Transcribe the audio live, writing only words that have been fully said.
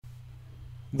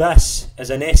This is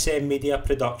an SM Media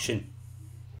production.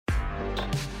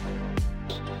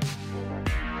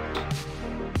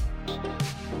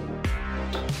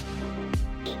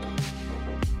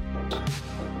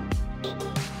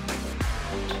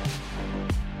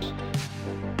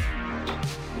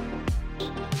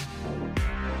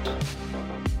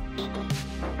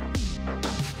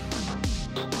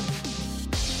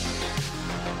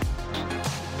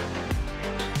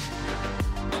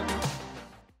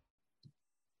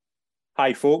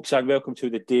 Hi folks, and welcome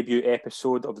to the debut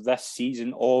episode of this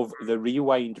season of The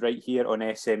Rewind right here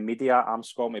on SM Media. I'm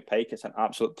Scott McPike. It's an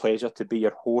absolute pleasure to be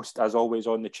your host as always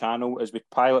on the channel as we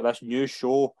pilot this new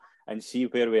show and see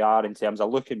where we are in terms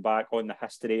of looking back on the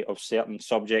history of certain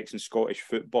subjects in Scottish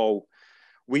football.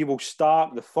 We will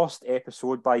start the first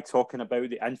episode by talking about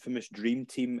the infamous Dream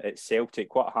Team at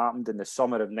Celtic, what happened in the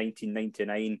summer of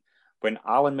 1999 when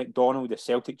Alan McDonald, the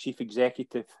Celtic chief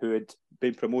executive who had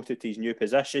been promoted to his new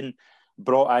position,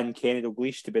 brought in Kenny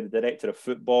Dalglish to be the director of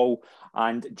football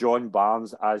and John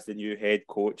Barnes as the new head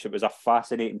coach. It was a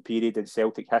fascinating period in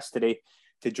Celtic history.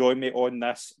 To join me on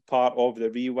this part of the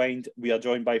Rewind, we are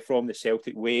joined by From the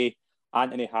Celtic Way,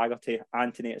 Anthony Haggerty.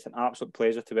 Anthony, it's an absolute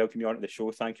pleasure to welcome you onto the show.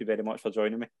 Thank you very much for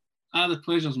joining me. The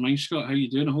pleasure's mine, Scott. How you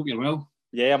doing? I hope you're well.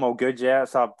 Yeah, I'm all good. Yeah,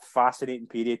 it's a fascinating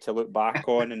period to look back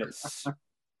on, and it's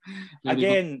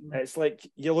again, it's like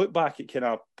you look back at kind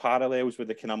of parallels with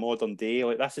the kind of modern day.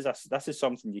 Like this is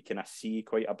something you kind of see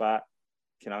quite a bit,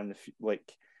 kind of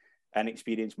like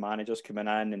inexperienced managers coming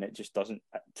in, and it just doesn't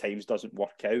at times doesn't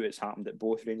work out. It's happened at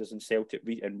both Rangers and Celtic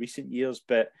in recent years,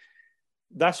 but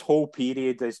this whole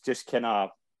period is just kind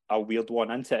of a weird one,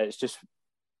 isn't it? It's just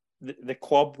the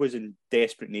club was in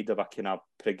desperate need of a kind of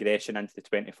progression into the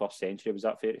 21st century. Was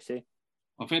that fair to say?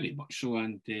 Oh, very much so,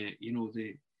 and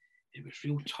it was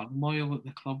real turmoil at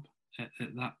the club at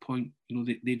that point. You know,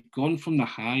 they'd gone from the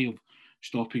high of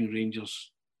stopping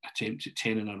Rangers' attempts at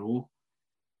 10 in a row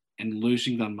and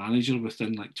losing their manager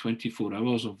within like 24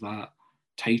 hours of that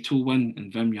title win,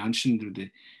 and Wim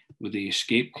Jansen with the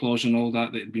escape clause and all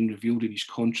that had been revealed in his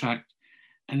contract.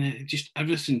 And it just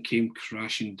everything came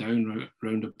crashing down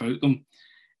round about them.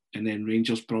 And then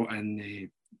Rangers brought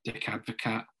in Dick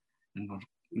Advocaat, and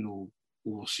we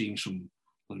were seeing some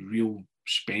real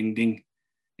spending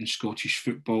in Scottish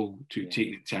football to take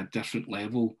it to a different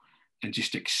level and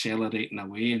just accelerating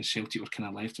away, and Celtic were kind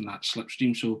of left in that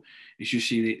slipstream. So as you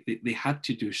say, they had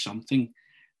to do something.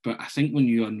 But I think when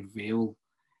you unveil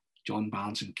John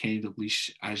Barnes and Kenny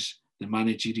Dalglish as the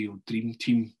managerial dream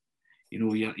team, you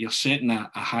know, you're setting a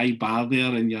high bar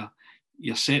there, and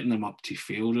you're setting them up to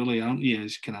fail, really, aren't you?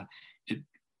 It's kind of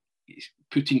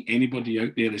putting anybody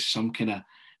out there as some kind of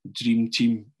dream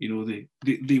team. You know,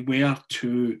 they were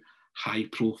two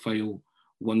high-profile,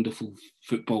 wonderful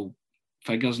football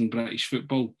figures in British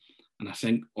football, and I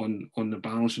think on the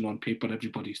balance and on paper,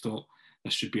 everybody thought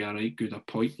this should be a right good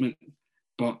appointment.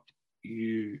 But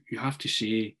you have to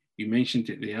say, you mentioned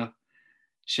it there,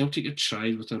 Celtic had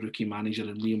tried with a rookie manager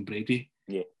in Liam Brady,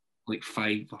 like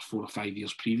 4 or 5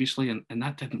 years previously, and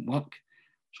that didn't work.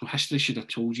 So history should have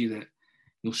told you that,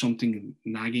 you know, something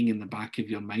nagging in the back of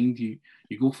your mind. You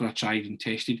go for a tried and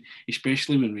tested,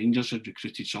 especially when Rangers had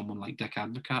recruited someone like Dick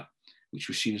Advocaat, which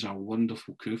was seen as a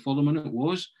wonderful coup for them, and it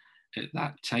was at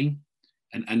that time.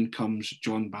 And in comes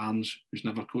John Barnes, who's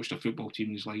never coached a football team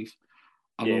in his life,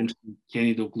 alongside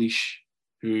Kenny Dalglish,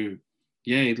 who,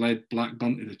 he'd led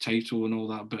Blackburn to the title and all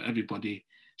that, but everybody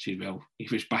said, well, he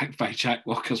was backed by Jack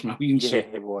Walker's millions. Yeah,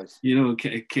 it was. You know,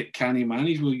 can he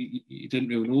manage? Well, you didn't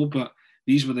really know, but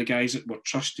these were the guys that were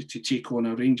trusted to take on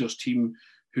a Rangers team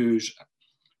who's,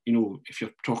 you know, if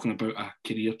you're talking about a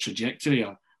career trajectory,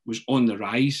 was on the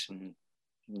rise. Mm-hmm.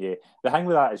 Yeah. The thing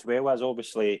with that as well is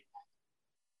obviously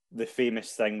the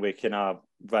famous thing with kind of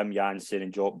Wim Jansen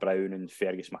and Jock Brown and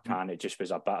Fergus McCann, it just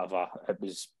was a bit of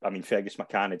Fergus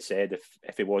McCann had said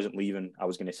if he wasn't leaving, I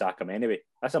was going to sack him anyway.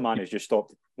 That's a man who's just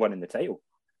stopped winning the title.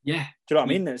 Yeah. Do you know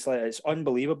what I mean? It's like, it's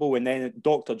unbelievable. And then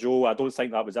Dr. Joe, I don't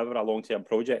think that was ever a long-term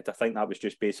project. I think that was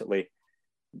just basically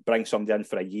bring somebody in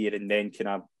for a year and then kind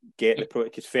of get the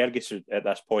project. Because Fergus, at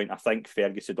this point, I think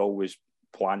Fergus had always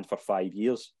planned for 5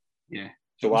 years. Yeah.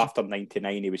 So after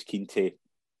 99, he was keen to...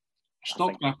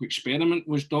 Stopgap experiment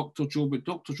was Dr. Joe, but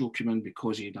Dr. Joe came in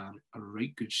because he had a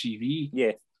right good CV.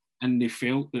 Yeah. And they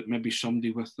felt that maybe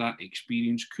somebody with that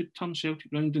experience could turn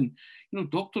Celtic round. And, you know,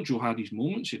 Dr. Joe had his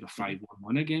moments. He had a 5-1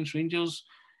 win against Rangers.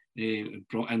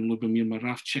 Brought in Lubomir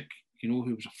Moravcik, you know,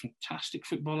 who was a fantastic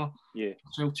footballer. Yeah.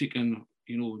 Celtic and,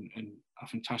 you know, and a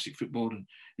fantastic footballer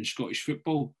in Scottish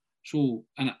football. So,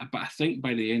 but I think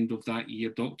by the end of that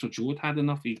year, Dr. Joe had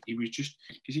enough. He was just,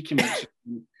 because he came out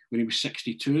when he was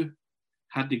 62.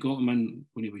 had they got him in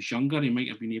when he was younger, he might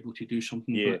have been able to do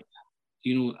something. Yeah.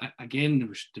 But again, there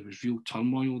was real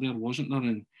turmoil there, wasn't there?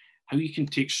 And how you can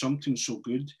take something so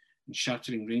good and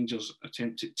shattering Rangers'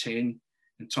 attempt at 10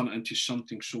 and turn it into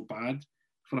something so bad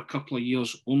for a couple of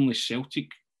years. Only Celtic,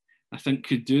 I think,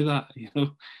 could do that.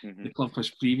 Mm-hmm. The club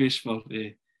was previous for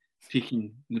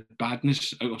taking the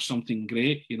badness out of something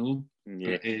great. Yeah.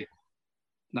 But,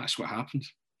 that's what happened.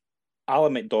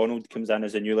 Alan McDonald comes in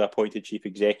as a newly appointed chief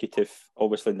executive.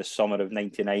 Obviously, in the summer of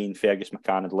 '99, Fergus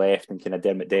McCann had left, and kind of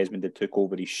Dermot Desmond had took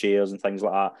over his shares and things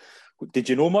like that. Did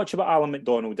you know much about Alan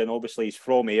McDonald? And obviously, he's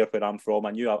from Ayr, where I'm from.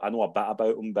 I know a bit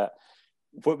about him, but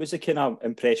what was the kind of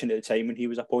impression at the time when he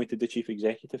was appointed the chief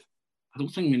executive? I don't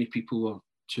think many people were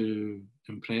too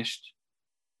impressed.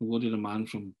 What did a man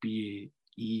from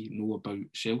BAE know about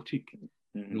Celtic?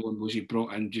 Mm-hmm. No one was he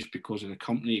brought in just because of the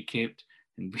company he kept,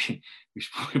 and we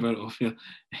spoke about it off here,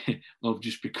 or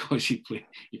just because he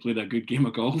played a good game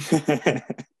of golf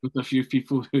with a few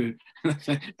people who are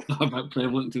a bit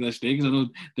prevalent to this day, because I know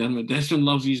Dermot Desmond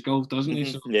loves his golf, doesn't he?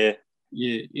 So,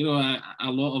 yeah,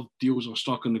 a lot of deals are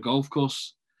stuck on the golf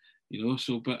course,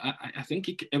 So, but I think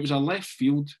it was a left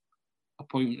field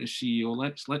appointment as CEO.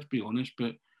 Let's be honest,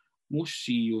 but most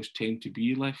CEOs tend to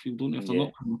be left field, don't they? If they're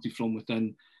not promoted from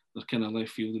within, they're kind of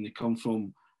left field, and they come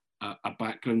from a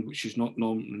background which is not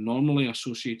normally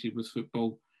associated with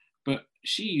football. But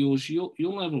CEOs, you'll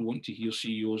never want to hear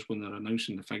CEOs when they're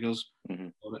announcing the figures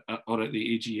or at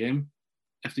the AGM.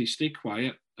 If they stay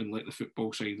quiet and let the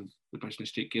football side of the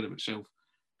business take care of itself,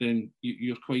 then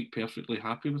you're quite perfectly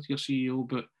happy with your CEO.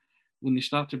 But when they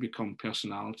start to become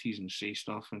personalities and say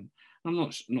stuff, and I'm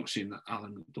not saying that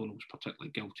Alan McDonald was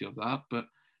particularly guilty of that, but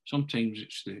sometimes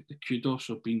it's the kudos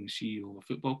of being the CEO of a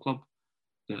football club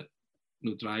that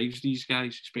drives these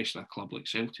guys, especially a club like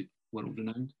Celtic, world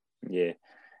renowned. Yeah.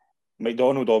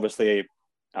 McDonald, obviously,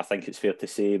 I think it's fair to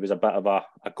say, was a bit of a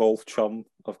golf chum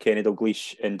of Kenny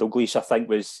Dalglish. And Dalglish,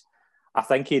 I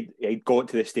think he'd got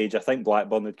to the stage. I think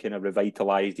Blackburn had kind of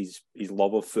revitalised his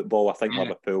love of football. I think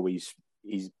Liverpool,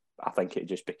 I think it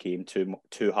just became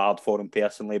too hard for him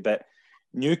personally. But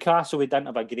Newcastle, he didn't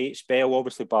have a great spell.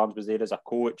 Obviously, Barnes was there as a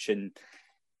coach, and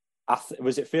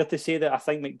was it fair to say that I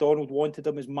think McDonald wanted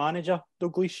him as manager,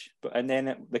 Dalglish, and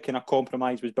then the kind of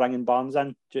compromise was bringing Barnes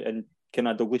in, and kind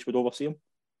of Dalglish would oversee him?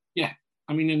 Yeah,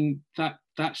 I mean, and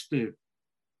that's the.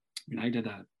 I did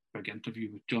a big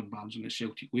interview with John Barnes in the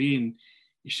Celtic Way, and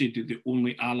he said that the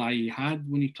only ally he had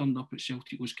when he turned up at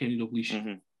Celtic was Kenny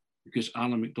Dalglish, because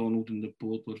Alan McDonald and the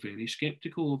board were very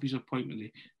sceptical of his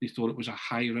appointment. They thought it was a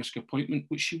high-risk appointment,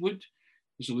 which he would.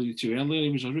 As alluded to earlier, he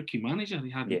was a rookie manager.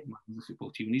 He hadn't managed the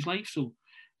football team in his life. So,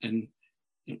 and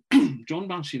John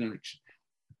Barnes said a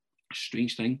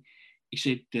strange thing. He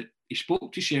said that he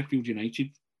spoke to Sheffield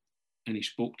United and he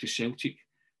spoke to Celtic,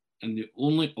 and the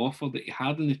only offer that he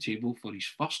had on the table for his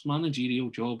first managerial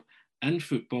job in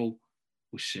football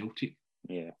was Celtic.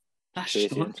 Yeah. That's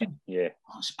astonishing. Yeah.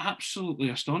 That's absolutely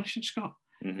astonishing, Scott.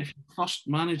 Mm-hmm. If your first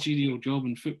managerial job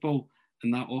in football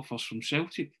and that offer's from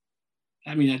Celtic,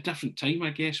 I mean, a different time,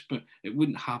 I guess, but it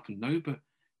wouldn't happen now. But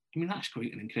I mean, that's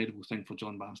quite an incredible thing for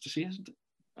John Barnes to say, isn't it?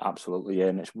 Absolutely, yeah,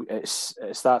 and it's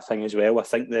that thing as well. I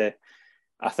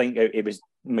think it was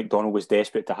McDonald was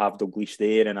desperate to have Dalglish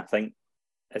there, and I think,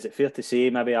 is it fair to say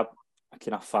maybe a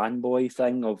kind of fanboy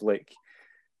thing of like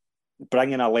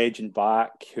bringing a legend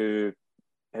back who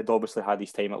had obviously had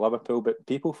his time at Liverpool, but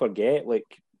people forget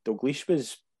like Dalglish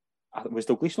was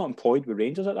Dalglish not employed with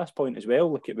Rangers at this point as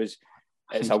well? Like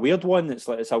it's a weird one.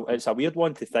 It's a weird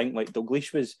one to think like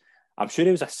Dalglish was. I'm sure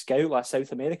he was a scout, like a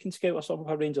South American scout or something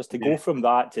for Rangers. To go from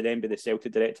that to then be the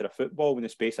Celtic director of football in the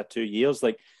space of 2 years,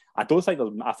 like I think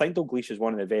Dalglish is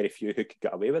one of the very few who could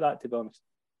get away with that, to be honest.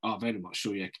 Oh, very much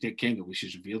so, yeah. Ken Dalglish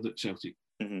is revered at Celtic.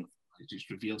 Mm-hmm. He's just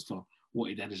revered for what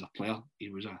he did as a player. He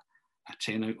was a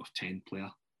 10 out of 10 player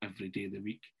every day of the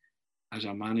week. As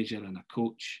a manager and a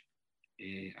coach,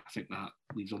 I think that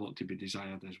leaves a lot to be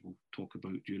desired, as we'll talk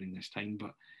about during this time.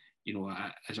 But,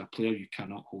 as a player, you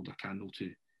cannot hold a candle to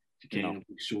Kenny.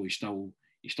 So he still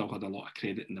had a lot of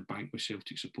credit in the bank with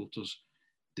Celtic supporters,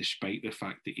 despite the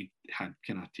fact that he had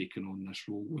kind of taken on this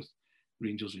role with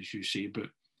Rangers, as you say. But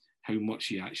how much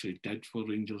he actually did for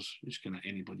Rangers is kind of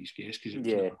anybody's guess, because it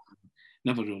was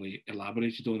never really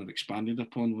elaborated on or expanded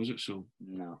upon, was it? So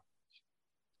no.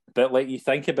 But like you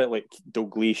think about like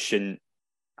Dalglish, and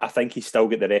I think he's still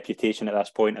got the reputation at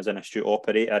this point as an astute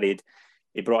operator.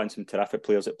 He brought in some terrific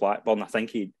players at Blackburn. I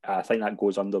think that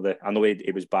goes under I know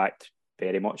he was backed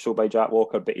very much so by Jack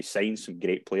Walker, but he signed some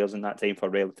great players in that time for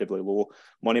relatively low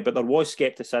money. But there was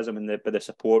scepticism by the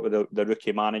support with the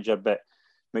rookie manager. But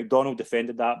McDonald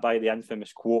defended that by the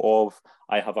infamous quote of,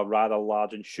 "I have a rather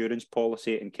large insurance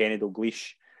policy," and Kenny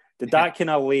Dalglish. Did that kind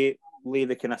of lay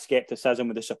the kind of scepticism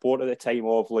with the support at the time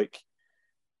of, like,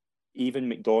 even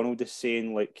McDonald is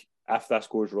saying, like, if this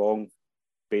goes wrong,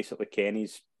 basically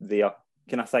Kenny's there,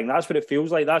 kind of thing. That's what it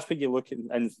feels like. That's what you look at,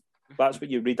 and that's what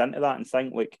you read into that and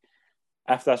think, like,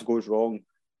 if this goes wrong,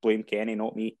 blame Kenny,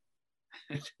 not me.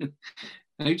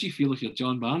 How do you feel if you're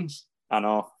John Barnes? I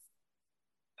know.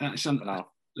 And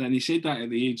he said that at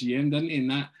the AGM, didn't he?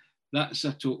 And that's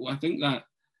a total. I think that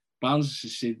Barnes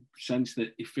has said since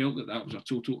that he felt that was a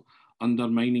total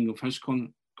undermining of his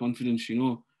confidence, you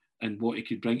know, and what he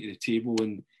could bring to the table.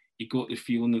 And he got the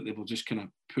feeling that they were just kind of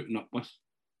putting up with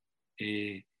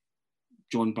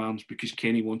John Barnes because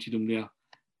Kenny wanted him there.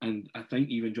 And I think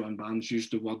even John Barnes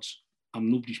used the words,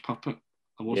 "I'm nobody's puppet.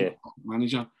 I wasn't a puppet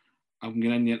manager. I'm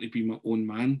going in there to be my own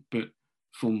man." But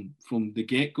from the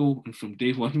get-go and from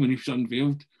day one when he was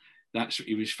unveiled, that's what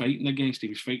he was fighting against. He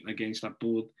was fighting against that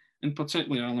board, and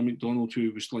particularly Alan McDonald,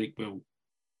 who was like, "Well,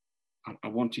 I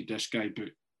wanted this guy,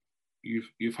 but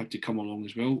you've had to come along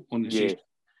as well on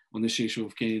the say-so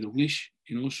of Kenny Dalglish,"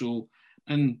 you know. So,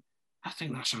 and I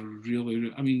think that's a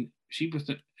really, I mean, see,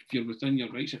 if you're within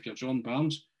your rights, if you're John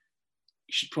Barnes,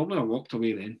 you should probably have walked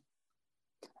away then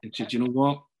and said, "You know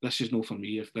what, this is not for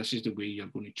me. If this is the way you're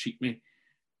going to treat me."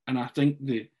 And I think,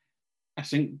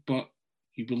 but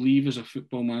you believe as a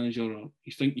football manager, or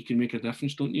you think you can make a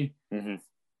difference, don't you? Mm-hmm.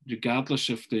 Regardless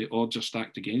if the odds are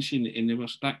stacked against you, and they were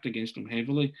stacked against them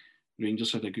heavily.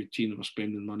 Rangers had a good team, they were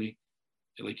spending money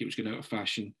like it was going out of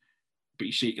fashion. But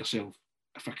you say to yourself,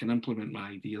 if I can implement my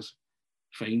ideas,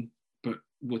 fine. But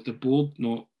with the board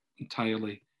not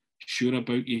entirely sure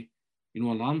about you, you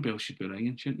know, alarm bells should be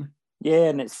ringing, shouldn't they? Yeah,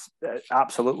 and it's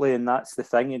absolutely, and that's the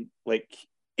thing. And like,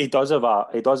 he does have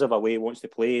a way he wants to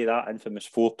play that infamous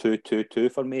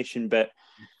 4-2-2-2 formation. But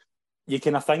you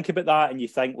kind of think about that, and you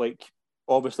think, like,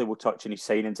 obviously we'll touch on his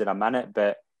signings in a minute,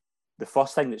 but the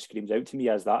first thing that screams out to me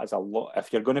is that is a lot.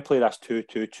 If you're going to play this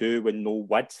 2-2-2 with no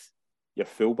width, your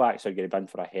fullbacks are going to be in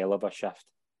for a hell of a shift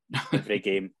every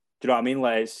game. Do you know what I mean?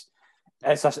 Like,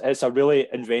 it's a really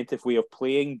inventive way of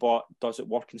playing, but does it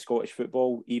work in Scottish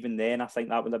football? Even then, I think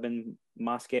that would have been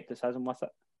my scepticism with it.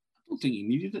 I don't think you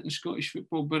needed it in Scottish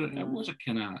football, but it was a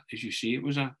kind of, as you say, it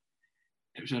was a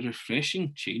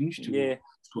refreshing change to what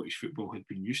Scottish football had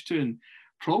been used to, and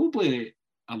probably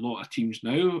a lot of teams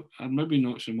now are maybe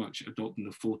not so much adopting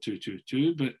the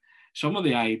 4-2-2-2, but some of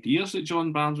the ideas that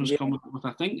John Barnes was coming up with,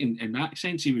 I think in that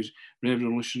sense he was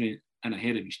revolutionary and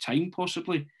ahead of his time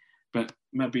possibly, but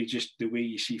maybe just the way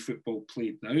you see football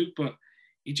played now. But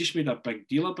he just made a big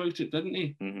deal about it, didn't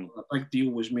he? Mm-hmm. A big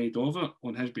deal was made of it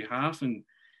on his behalf, and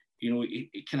you know,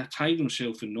 he kind of tied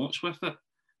himself in knots with it,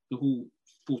 the whole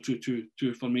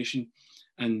 4-2-2 formation.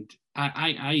 And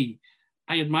I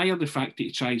admire the fact that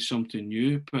he tried something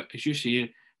new, but as you say,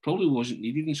 it probably wasn't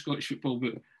needed in Scottish football.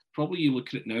 But probably you look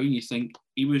at it now and you think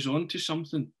he was onto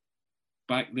something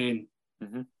back then.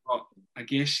 Mm-hmm. But I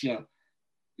guess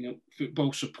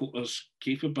football supporters'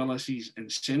 capabilities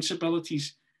and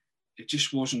sensibilities, it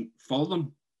just wasn't for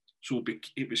them. So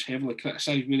it was heavily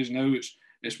criticised. Whereas now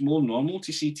it's more normal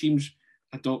to see teams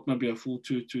adopt maybe a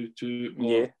 4-2-2-2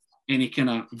 or any kind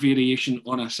of variation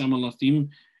on a similar theme.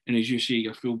 And as you say,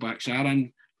 your fullbacks are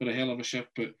in for a hell of a shift,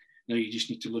 but now you just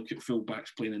need to look at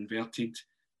fullbacks playing inverted,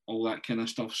 all that kind of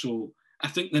stuff. So I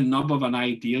think the nub of an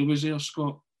idea was there,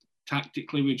 Scott,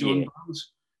 tactically with John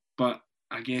Barnes, but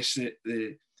I guess that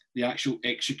the actual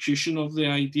execution of the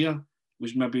idea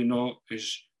was maybe not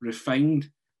as refined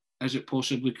as it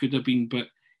possibly could have been. But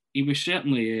he was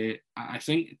certainly, I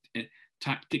think,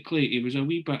 tactically, he was a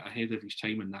wee bit ahead of his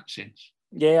time in that sense.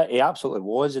 Yeah, he absolutely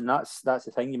was, and that's the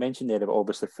thing you mentioned there about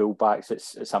obviously fullbacks.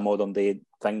 It's a modern day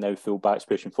thing now, fullbacks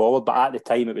pushing forward. But at the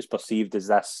time, it was perceived as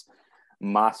this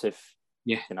massive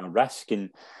kind of risk.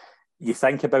 And you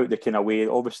think about the kind of way,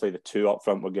 obviously the two up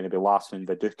front were going to be Larsson and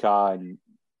Viduka, and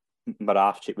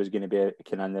Moravcik was going to be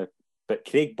kind of in the. But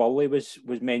Craig Burley was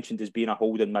mentioned as being a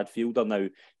holding midfielder. Now,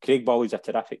 Craig Burley's a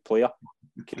terrific player.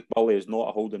 Craig Burley is not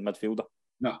a holding midfielder.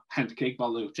 No, and Craig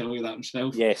Burley will tell you that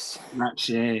himself. Yes. That's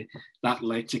that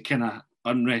led to kind of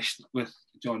unrest with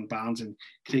John Barnes, and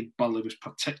Craig Burley was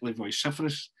particularly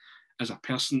vociferous as a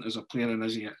person, as a player, and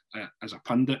as a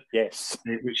pundit. Yes.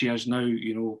 Which he is now,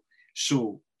 you know.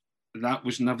 So that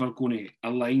was never going to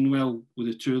align well with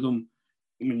the two of them.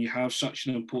 When you have such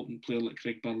an important player like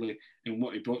Craig Burley and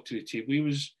what he brought to the table, he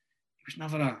was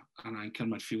never an anchor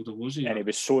midfielder, was he? And he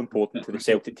was so important to the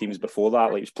Celtic teams before that.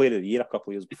 Like, he was player of the year a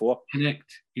couple of years before.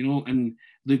 Correct. You know, and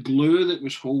the glue that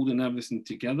was holding everything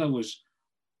together was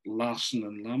Larsson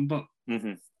and Lambert.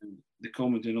 Mm-hmm. And the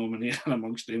common denominator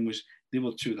amongst them was they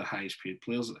were two of the highest paid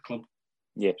players at the club.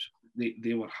 Yeah. So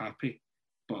they were happy,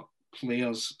 but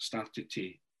players started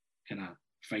to kind of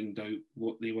find out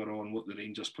what they were on, what the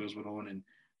Rangers players were on, and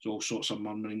there's all sorts of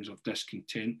murmurings of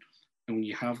discontent. And when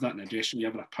you have that in a dressing room, you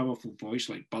have a powerful voice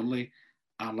like Burley,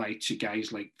 allied to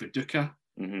guys like Viduka,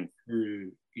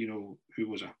 who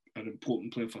was an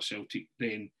important player for Celtic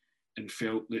then, and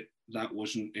felt that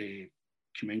wasn't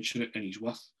commensurate in his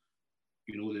worth.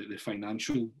 The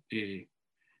financial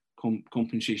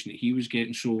compensation that he was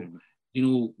getting. So,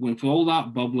 when for all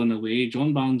that bubbling away,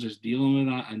 John Barnes is dealing with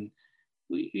that, and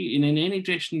in any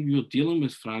dressing room, you're dealing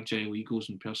with fragile egos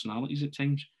and personalities at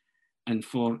times. And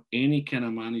for any kind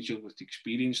of manager with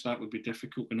experience, that would be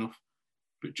difficult enough.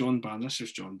 But John Barnes, this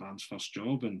is John Barnes' first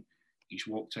job, and he's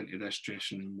walked into this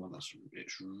dressing room with us.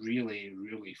 It's really,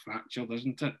 really fractured,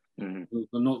 isn't it?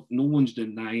 No one's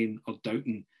denying or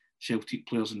doubting Celtic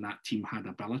players in that team had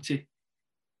ability.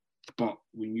 But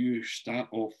when you start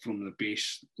off from the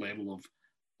base level of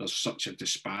there's such a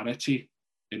disparity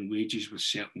in wages with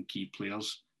certain key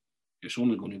players, it's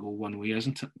only going to go one way,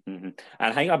 isn't it? And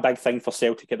I think a big thing for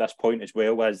Celtic at this point as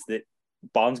well is that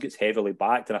Barnes gets heavily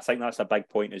backed, and I think that's a big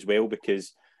point as well,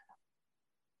 because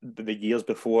the years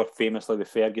before, famously with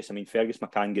Fergus, Fergus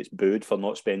McCann gets booed for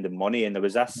not spending money, and there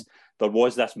was this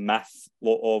myth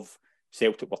of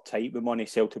Celtic were tight with money,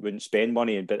 Celtic wouldn't spend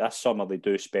money, but this summer they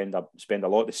do spend a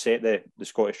lot to set the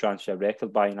Scottish transfer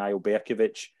record by Niall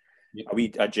Berkovic,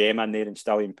 a gem in there, and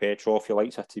Stiliyan Petrov, who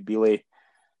likes a Tbilisi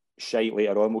shite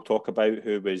later on we'll talk about,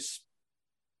 who was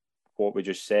what we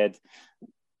just said.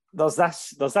 There's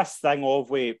this thing of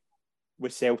with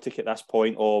Celtic at this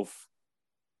point of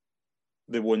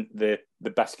the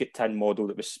biscuit tin model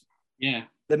that was,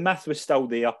 the myth was still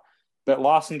there, but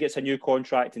Larsson gets a new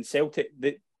contract, and Celtic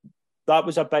that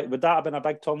was would that have been a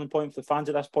big turning point for the fans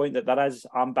at this point, that there is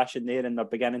ambition there and they're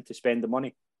beginning to spend the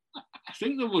money? I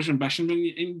think there was ambition,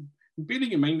 but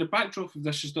bearing in mind the backdrop of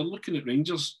this is they're looking at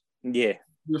Rangers. Yeah.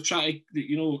 They're trying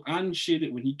to, Ange said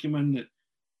it when he came in that,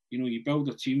 you build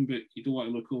a team, but you don't want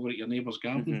to look over at your neighbour's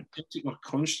garden. Celtic were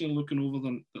constantly looking over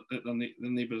at the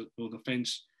neighbour, or the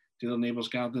fence to their neighbour's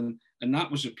garden, and that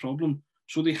was the problem.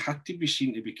 So they had to be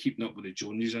seen to be keeping up with the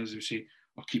Joneses, as they say,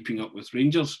 or keeping up with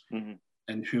Rangers,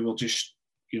 and who were just,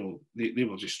 they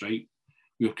were just right.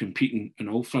 We were competing in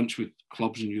all fronts with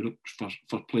clubs in Europe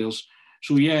for players.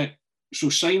 So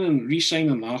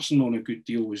re-signing Larsson on a good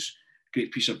deal was a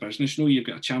great piece of business. You've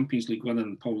got a Champions League winner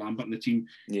and Paul Lambert in the team.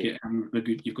 You've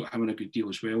got him on a good deal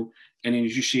as well. And then,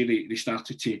 as you say, they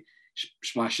started to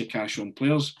splash the cash on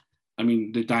players.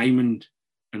 The diamond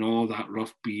and all that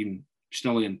rough being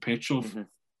Stiliyan Petrov.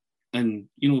 And,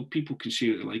 people can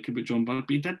say what they like about John Barnes,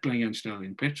 but he did bring in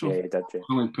Stiliyan Petrov. Yeah, he did, yeah.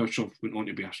 Stiliyan Petrov went on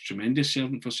to be a tremendous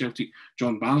servant for Celtic.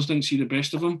 John Barnes didn't see the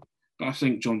best of him, but I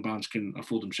think John Barnes can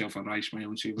afford himself a wry smile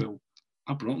and say, well,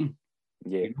 I brought him.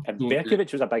 Yeah, and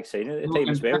Berkovic was a big signing at the time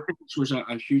as well. Berkovic was a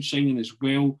huge signing as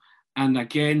well. And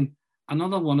again,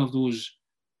 another one of those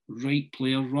right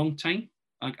player, wrong time.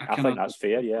 I think that's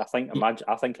fair, yeah. I think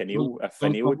Anil, if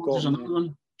Anil would go.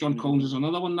 John Collins is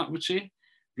another one that would say.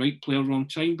 Right player, wrong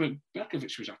time. But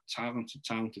Berkovic was a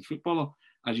talented footballer,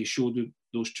 as he showed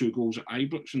those two goals at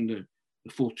Ibrox and the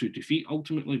 4-2 defeat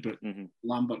ultimately. But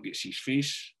Lambert gets his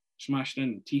face smashed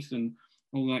in, teeth and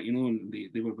all that, and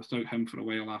they were without him for a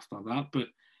while after that. But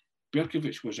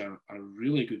Berkovic was a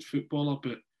really good footballer,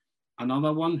 but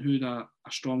another one who had a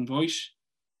strong voice.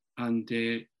 And,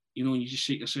 you just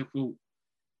say to yourself, well,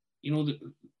 the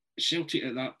Celtic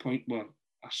at that point were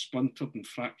a splintered and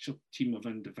fractured team of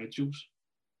individuals,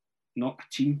 not a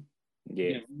team.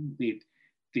 Yeah.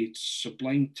 They'd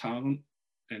sublime talent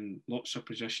in lots of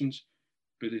positions,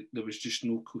 but there was just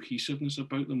no cohesiveness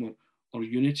about them or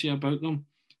unity about them.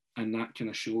 And that kind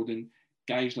of showed. And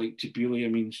guys like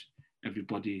Tbilisi,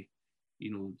 everybody,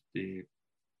 you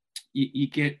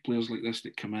get players like this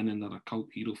that come in and they're a cult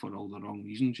hero for all the wrong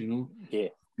reasons, Yeah.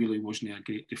 Tbilisi wasn't a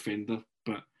great defender,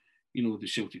 but, the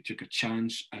Celtic took a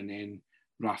chance. And then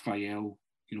Raphael,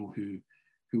 who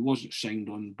wasn't signed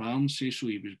on Barnes, so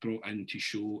he was brought in to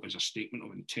show as a statement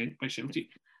of intent by Celtic,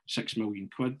 £6 million,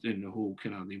 and the whole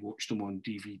they watched him on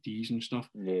DVDs and stuff.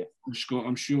 Yeah. Scott,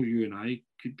 I'm sure you and I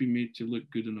could be made to look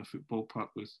good in a football park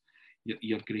with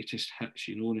your greatest hits,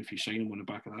 and if you sign him on the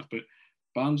back of that. But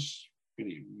Barnes,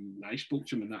 when I spoke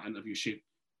to him in that interview, said,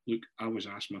 look, I was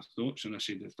asked my thoughts, and I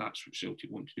said, if that's what Celtic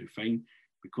want to do, fine,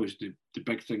 because the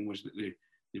big thing was that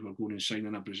they were going and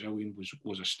signing a Brazilian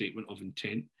was a statement of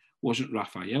intent. Wasn't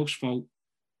Raphael's fault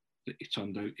that it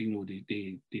turned out,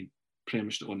 they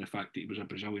premised it on the fact that he was a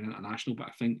Brazilian international, but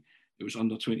I think it was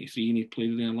under 23 and he played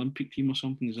in the Olympic team or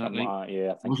something. Is that right?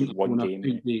 Yeah, I think it was one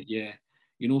game. Yeah,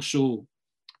 you know, so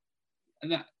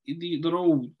that they're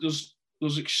all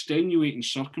there's extenuating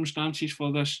circumstances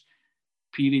for this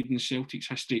period in Celtic's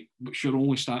history, which you're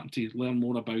only starting to learn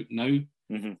more about now,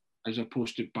 as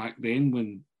opposed to back then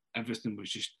when everything was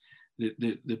just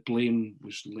the blame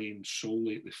was laying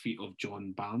solely at the feet of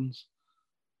John Barnes.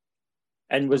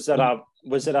 And was there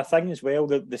a thing as well?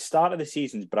 The start of the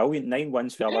season's brilliant, 9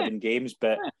 wins for 11 games,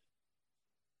 but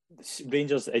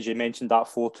Rangers, as you mentioned, that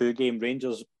 4-2 game,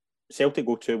 Celtic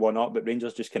go 2-1 up, but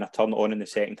Rangers just kind of turn it on in the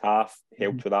second half,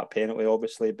 helped with that penalty,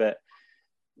 obviously. But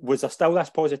was there still this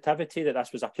positivity that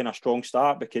this was a kind of strong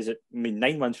start? Because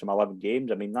 9 wins from 11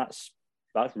 games, I mean, that's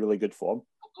really good form.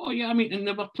 Oh yeah, I mean, and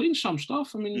they were playing some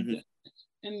stuff. I mean,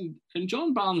 in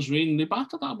John Barnes' reign, they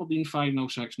battered Aberdeen 5-0,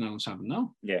 6-0, and 7-0.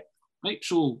 Yeah. Right,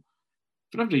 so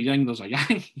for every yang, there's a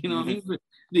yang. You know what I mean? But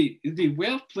they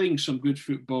were playing some good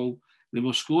football. They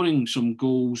were scoring some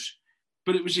goals,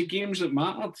 but it was the games that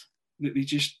mattered that they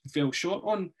just fell short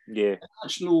on. Yeah. And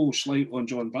that's no slight on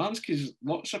John Barnes, because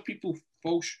lots of people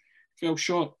fell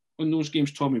short on those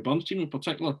games. Tommy Burns' team in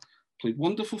particular played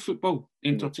wonderful football,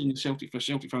 entertaining Celtic for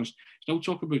Celtic fans. Still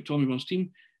talk about Tommy Burns' team,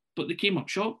 but they came up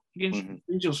short against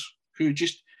Rangers, who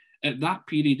just at that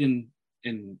period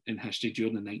in history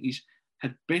during the 90s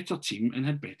had better team and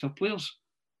had better players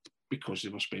because they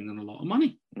were spending a lot of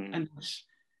money. And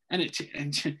it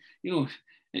you know,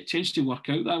 it tends to work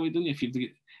out that way, doesn't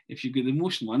it? If you've got the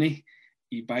most money,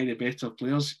 you buy the better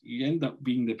players, you end up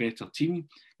being the better team.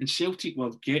 And Celtic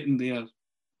were getting there,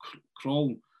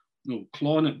 clawing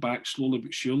it back slowly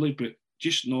but surely, but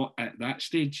just not at that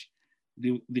stage.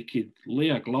 They could lay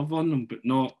a glove on them, but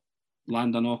not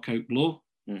land a knockout blow.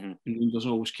 And Rangers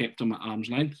always kept them at arm's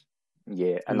length.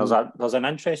 Yeah, and there's an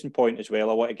interesting point as well.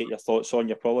 I want to get your thoughts on.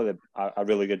 You're probably a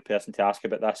really good person to ask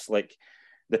about this. Like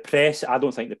the press, I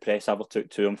don't think the press ever took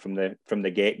to him from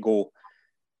the get go.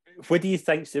 What do you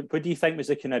think was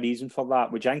the kind of reason for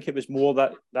that? Would you think it was more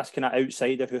that this kind of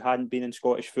outsider who hadn't been in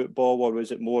Scottish football, or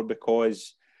was it more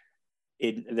because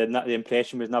the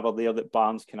impression was never there that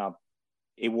Barnes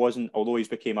he wasn't, although he's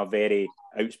became a very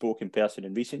outspoken person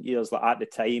in recent years, like at the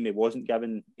time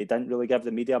he didn't really give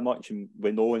the media much, and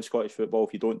we know in Scottish football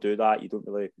if you don't do that, you don't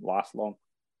really last long.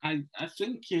 I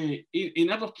think he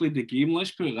never played the game,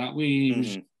 let's put it that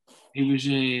way. He was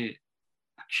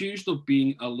accused of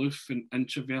being aloof and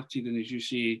introverted, and as you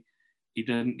say, he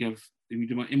didn't give the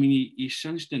media much. I mean, he's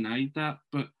since denied that,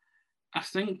 but I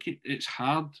think it's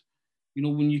hard, you know,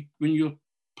 when you're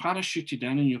parachuted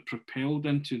in and you're propelled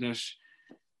into this,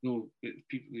 you know,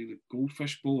 the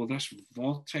goldfish bowl, or this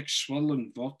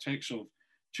swirling vortex of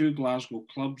two Glasgow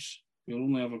clubs who are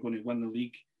only ever going to win the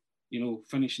league, you know,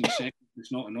 finishing second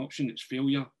is not an option, it's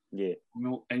failure. Yeah. You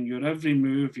know, and your every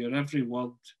move, your every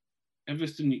word,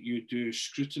 everything that you do is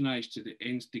scrutinised to the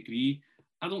nth degree.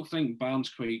 I don't think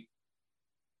Barnes quite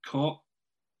caught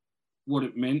what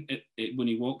it meant when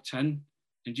he walked in,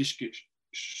 and just gets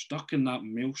stuck in that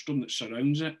maelstrom that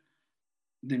surrounds it,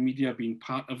 the media being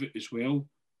part of it as well.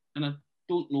 And I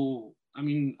don't know, I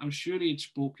mean, I'm sure he'd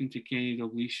spoken to Kenny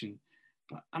Dalglish,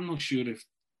 but I'm not sure if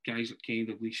guys like Kenny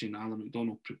Dalglish and Alan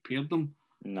McDonald prepared them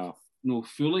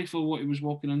fully for what he was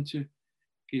walking into.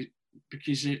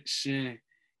 Because it's, you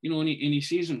know, and he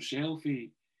says himself,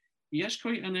 he is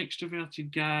quite an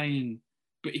extroverted guy,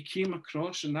 but he came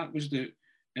across, and that was the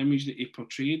image that he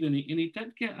portrayed, and he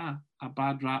did get a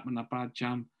bad rap and a bad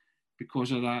jam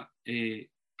because of that,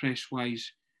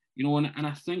 press-wise. You know, and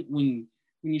I think when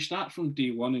you start from day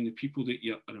one and the people that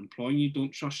you are employing you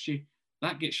don't trust you,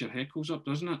 that gets your heckles up,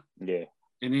 doesn't it? Yeah.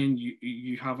 And then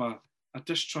you have a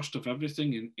distrust of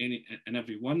everything and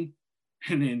everyone.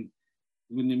 And then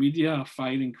when the media are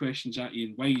firing questions at you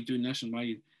and why are you doing this and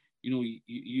why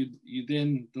you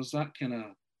then there's that kind of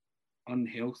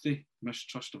unhealthy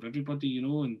mistrust of everybody, you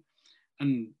know.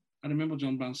 And I remember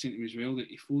John Barnes saying to me as well that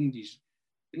he phoned his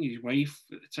wife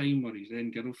at the time, or his then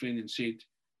girlfriend, and said,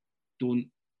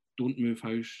 Don't move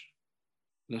house.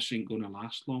 This ain't going to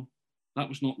last long. That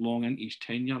was not long into his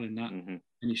tenure in that. And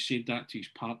he said that to his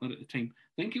partner at the time.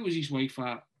 I think it was his wife.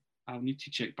 I'll need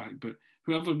to check back, but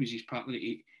whoever was his partner,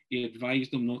 he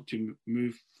advised them not to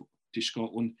move to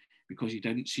Scotland because he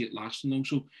didn't see it lasting long.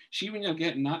 So see, when you're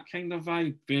getting that kind of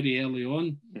vibe very early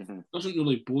on, doesn't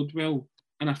really bode well.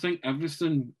 And I think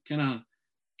everything kind of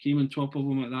came on top of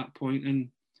him at that point. And,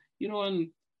 you know, and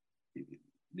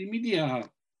the media,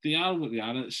 they are what they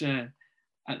are. It's the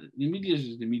media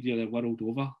is the media the world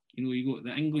over. You know, you got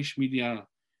the English media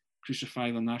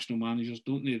crucify their national managers,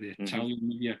 don't they? The Italian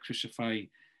media crucify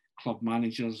club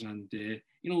managers, and you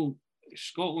know,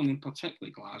 Scotland and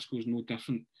particularly Glasgow is no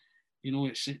different. You know,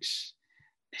 it's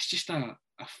just a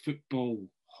football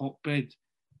hotbed.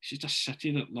 It's just a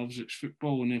city that loves its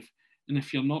football, and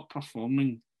if you're not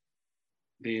performing,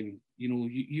 then you know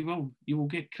you will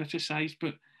get criticised.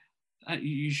 But as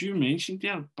you mentioned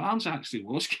there, Barnes actually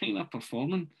was kind of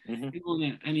performing. Mm-hmm. You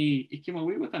know, and he came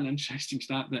away with an interesting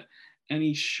stat that in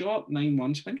his short 9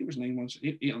 months, I think it was 9 months,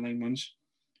 8 or 9 months,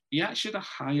 he actually had a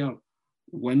higher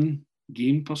win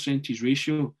game percentage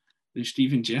ratio than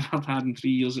Steven Gerrard had in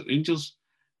 3 years at Rangers.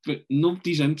 But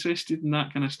nobody's interested in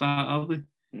that kind of stat, are they?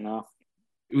 No.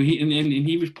 And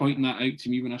he was pointing that out to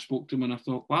me when I spoke to him, and I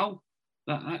thought, wow,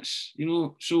 that's, you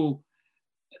know, so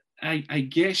I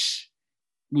guess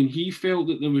when he felt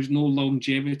that there was no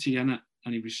longevity in it,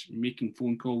 and he was making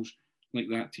phone calls like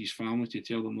that to his family to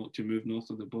tell them not to move north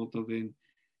of the border, then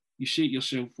you say to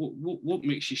yourself, what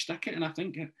makes you stick it? And I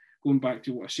think, going back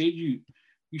to what I said, you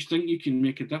think you can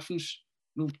make a difference.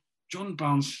 You know, John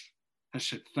Barnes has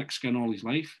had thick skin all his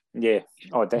life. Yeah,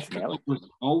 oh, definitely. With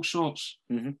all sorts.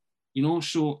 Mm-hmm. You know,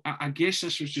 so I guess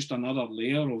this was just another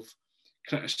layer of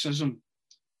criticism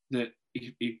that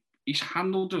he's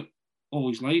handled it all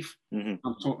his life. Mm-hmm.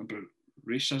 I'm talking about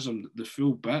racism, the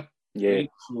full bit. Yeah. Right?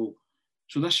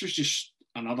 So this was just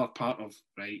another part of,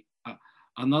 right,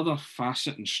 another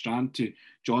facet and strand to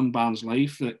John Barnes'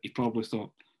 life that he probably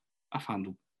thought, I've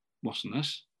handled worse than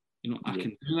this. You know, I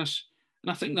can do this.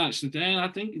 And I think that's the day. I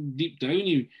think deep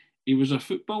down he was a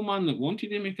football man that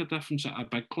wanted to make a difference at a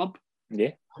big club.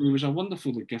 Yeah. He was a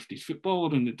wonderfully gifted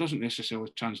footballer, and it doesn't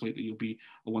necessarily translate that you'll be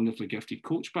a wonderfully gifted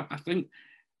coach. But I think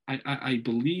I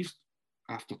believe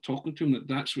after talking to him that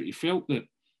that's what he felt, that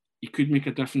he could make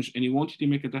a difference, and he wanted to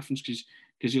make a difference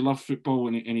because he loved football,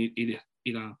 and he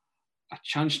had a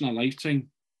chance in a lifetime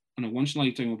and a once in a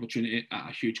lifetime opportunity at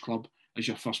a huge club as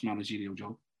your first managerial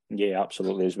job. Yeah,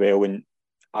 absolutely as well. And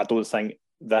I don't think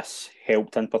this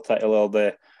helped in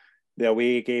particular. The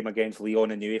away game against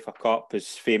Lyon in the UEFA Cup is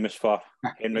famous for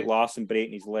Henrik Larsson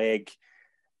breaking his leg.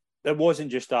 It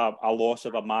wasn't just a loss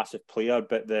of a massive player,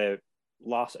 but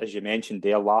as you mentioned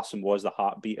there, Larsson was the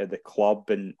heartbeat of the club.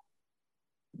 And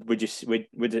would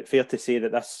it fair to say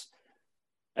that this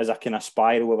is a kind of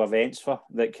spiral of events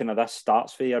that kind of this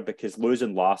starts for you? Because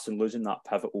losing Larsson, losing that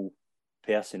pivotal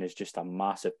person, is just a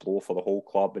massive blow for the whole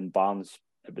club. And Barnes,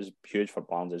 it was huge for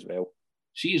Barnes as well.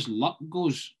 See, his luck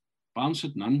goes, Barnes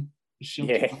had none.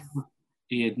 Yeah.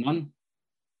 He had none.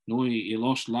 No, he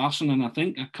lost Larsson, and I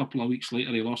think a couple of weeks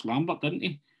later he lost Lambert, didn't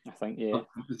he? I think, yeah.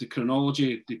 With the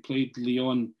chronology, they played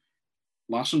Lyon.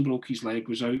 Larsson broke his leg,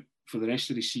 was out for the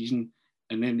rest of the season,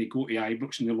 and then they go to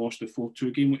Ibrox and they lost the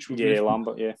 4-2 game, which was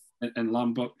Lambert, yeah. And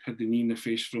Lambert had the knee in the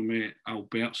face from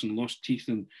Alberts and lost teeth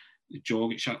and the jaw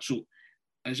get shut. So,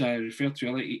 as I referred to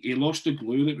earlier, he lost the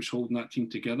glue that was holding that team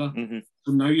together. Mm-hmm.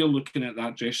 So now you're looking at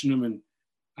that dressing room, and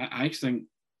I think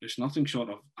it's nothing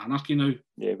short of anarchy now.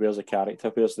 Yeah, where's the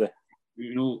character? Where's the...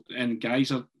 You know, and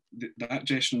guys are... That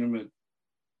dressing room are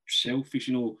selfish.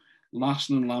 You know,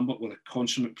 Larsson and Lambert were the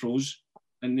consummate pros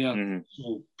in there. Mm-hmm.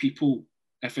 So people,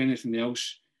 if anything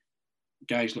else,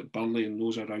 guys like Burley and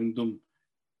those around them,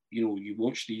 you know, you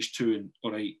watch these two and,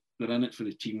 all right, they're in it for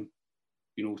the team.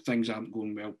 You know, things aren't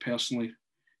going well personally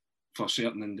for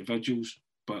certain individuals,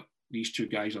 but these two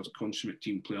guys are consummate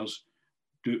team players.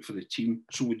 Do it for the team.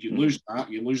 So when you lose that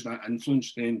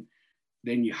influence, then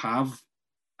you have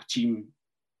a team.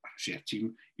 I say a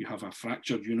team. You have a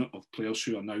fractured unit of players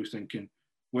who are now thinking,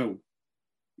 well,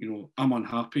 you know, I'm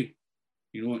unhappy,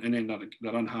 you know, and then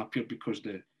they're unhappier because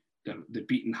the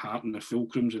beating heart and the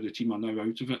fulcrums of the team are now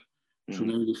out of it. Mm-hmm. So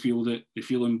now they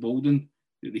feel emboldened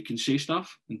that they can say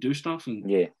stuff and do stuff, and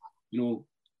you know,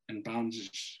 and Barnes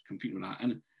is competing with that,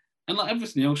 and like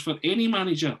everything else for any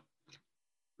manager,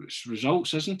 it's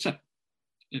results, isn't it?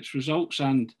 It's results,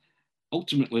 and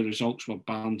ultimately results were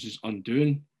Barnes'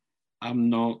 undoing. I'm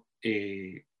not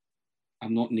negating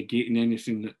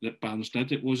anything that Barnes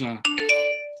did. It was a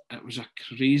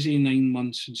crazy 9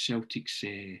 months in Celtic's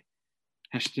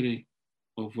history,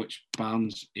 of which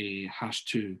Barnes has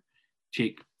to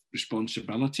take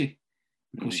responsibility,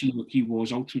 because he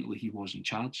was in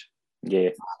charge. Yeah,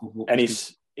 and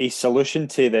his solution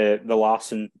to the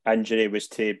Larsson injury was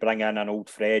to bring in an old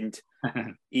friend.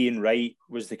 Ian Wright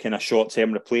was the kind of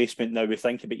short-term replacement. Now we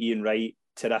think about Ian Wright,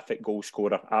 terrific goal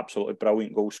scorer, absolutely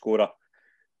brilliant goal scorer.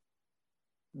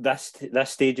 This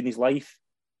stage in his life,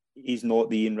 he's not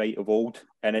the Ian Wright of old,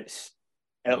 and it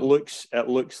looks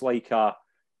like a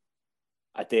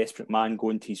desperate man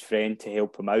going to his friend to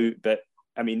help him out. But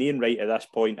I mean, Ian Wright at this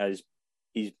point is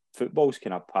his football's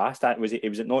kind of past. It was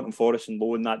at Nottingham Forest and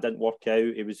Loan that didn't work out.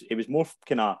 It was more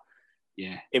kind of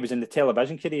It was in the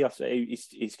television career. So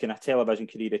his kind of television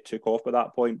career had took off at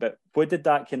that point. But what did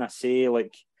that kind of say,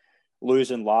 like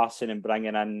losing Larsson and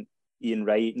bringing in Ian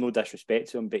Wright? No disrespect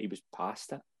to him, but he was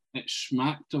past it. It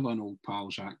smacked of an old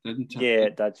pals act, didn't it? Yeah,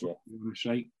 it did, yeah. It's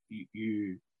right.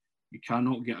 You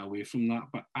cannot get away from that.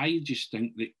 But I just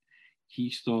think that he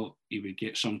thought he would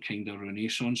get some kind of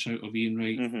renaissance out of Ian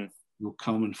Wright. He'll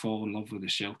come and fall in love with the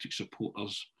Celtic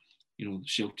supporters. You know, the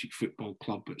Celtic Football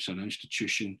Club, it's an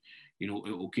institution. You know,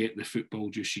 it will get the football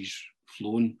juices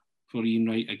flowing for Ian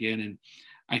Wright again. And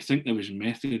I think there was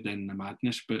method in the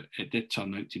madness, but it did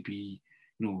turn out to be,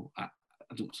 you know, I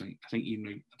think Ian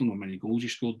Wright, I don't know how many goals he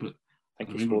scored, but I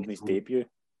think he scored in his debut.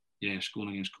 Yeah,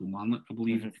 scoring against Kilmarnock, I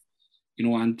believe. You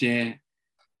know, and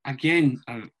again,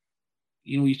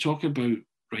 you know, you talk about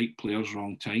right players,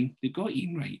 wrong time. They got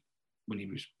Ian Wright when he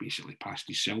was basically past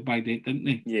his sell-by date, didn't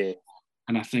they? Yeah.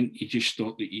 And I think he just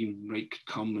thought that Ian Wright could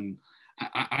come, and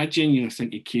I genuinely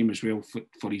think he came as well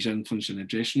for his influence in the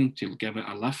dressing room to give it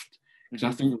a lift, because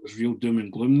I think it was real doom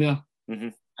and gloom there.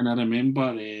 And I remember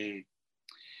I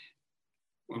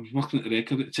was working at the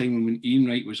Record at the time, and when Ian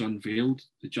Wright was unveiled,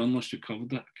 the journalist who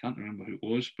covered it, I can't remember who it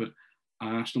was, but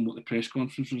I asked him what the press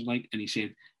conference was like, and he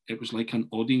said it was like an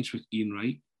audience with Ian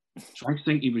Wright. So I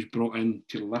think he was brought in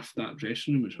to lift that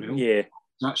dressing room as well. Yeah.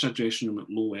 That's a dressing room at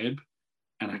low ebb,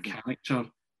 and a character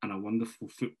and a wonderful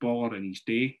footballer in his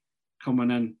day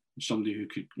coming in, somebody who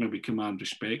could maybe command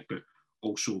respect, but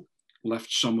also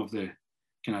lift some of the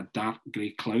kind of dark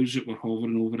grey clouds that were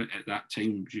hovering over it at that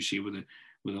time, as you say, with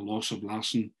the loss of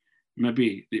Larsson.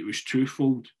 Maybe it was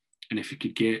twofold, and if you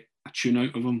could get a tune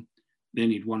out of him, then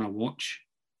he'd won a watch.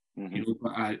 You know,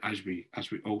 but as we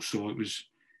all saw, it was,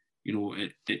 you know,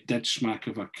 it did smack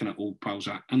of a kind of old pals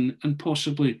act and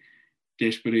possibly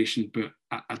desperation, but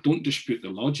I don't dispute the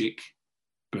logic.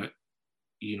 But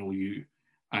you know,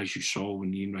 as you saw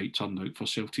when Ian Wright turned out for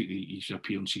Celtic, his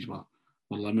appearances were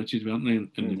limited, weren't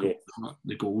they? And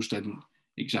the goals didn't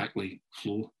exactly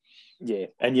flow. Yeah,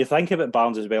 and you think about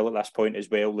Barnes as well at this point as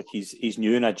well. Like he's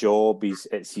new in a job.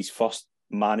 It's his first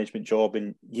management job,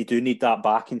 and you do need that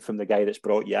backing from the guy that's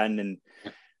brought you in. And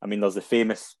I mean, there's the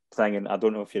famous thing, and I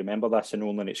don't know if you remember this in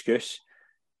Only an Excuse.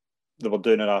 They were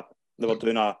doing a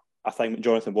thing that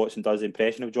Jonathan Watson does, the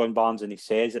impression of John Barnes, and he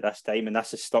says at this time, and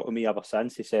this has stuck with me ever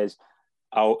since. He says,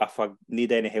 "If I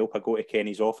need any help, I go to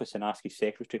Kenny's office and ask his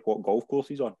secretary what golf course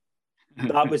he's on."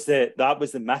 That was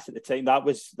the myth at the time. That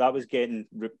was getting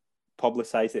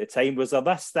publicised at the time. Was there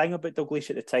this thing about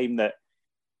Dalglish at the time that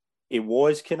he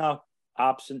was kind of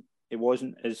absent? He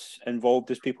wasn't as involved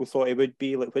as people thought he would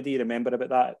be. Like, what do you remember about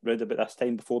that round about this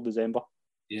time before December?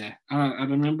 Yeah, I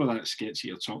remember that sketch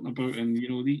you're talking about, and you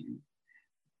know,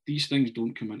 these things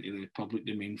don't come into the public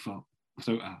domain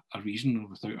without a reason or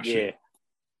without a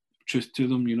truth to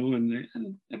them, you know.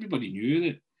 And everybody knew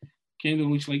that Ken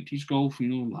Dalglish liked his golf, you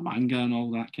know, La Manga and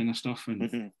all that kind of stuff.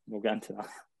 And we'll get into that.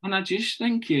 And I just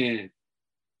think, you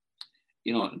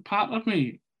know, part of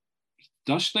me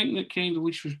does think that Ken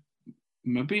Dalglish was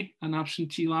maybe an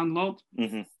absentee landlord,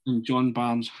 and John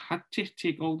Barnes had to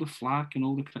take all the flack and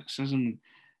all the criticism and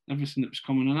everything that was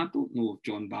coming in. I don't know if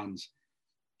John Barnes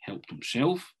helped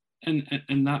himself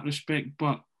in that respect,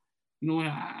 but you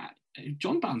know,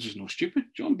 John Barnes is no stupid.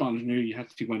 John Barnes knew you had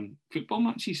to win football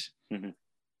matches,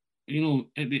 you know,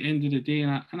 at the end of the day,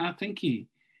 and I think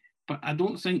but I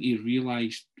don't think he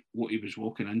realised what he was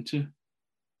walking into,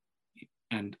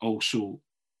 and also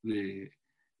the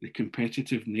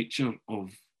competitive nature of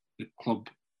the club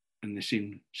in the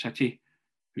same city,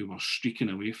 who were streaking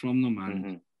away from them,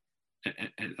 and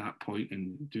at that point,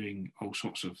 and doing all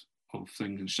sorts of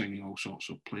things and signing all sorts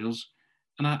of players.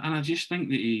 And I just think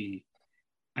that he,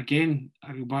 again,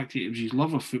 I go back to it was his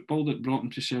love of football that brought him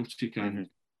to Celtic, and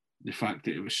the fact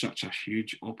that it was such a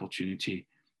huge opportunity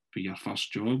for your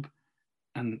first job.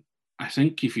 And I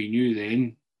think if he knew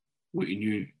then what he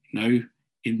knew now,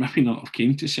 he'd maybe not have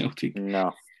came to Celtic.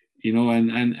 No. You know,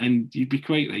 and you'd be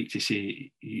quite right to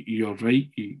say you're right.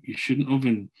 You shouldn't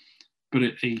have.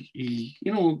 But you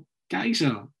know, guys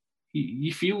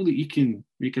you feel that you can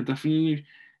make a difference.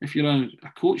 If you're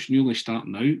a coach newly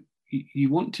starting out, you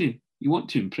want to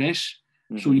impress.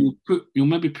 So you'll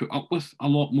maybe put up with a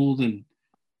lot more than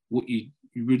what you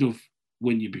would have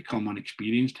when you become an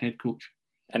experienced head coach.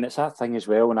 And it's that thing as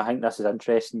well, and I think this is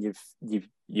interesting.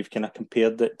 You've kind of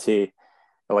compared it to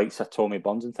the likes of Tommy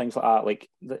Burns and things like that. Like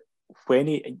when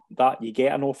you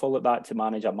get an offer like that to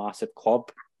manage a massive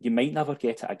club, you might never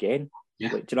get it again.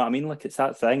 Yeah. Like, do you know what I mean? Like, it's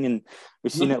that thing, and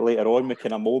we've seen it later on with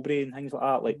kind of Mowbray and things like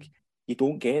that. Like, you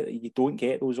don't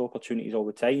get those opportunities all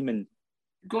the time, and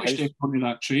you've got to step onto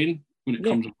that train when it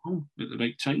comes along at the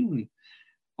right time. And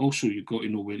also you've got to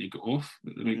know when to get off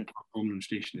at the right platform and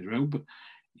station as well. But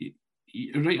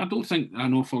you're right, I don't think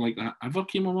an offer like that ever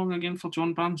came along again for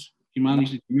John Barnes. He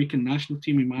managed the Jamaican national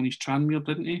team, he managed Tranmere,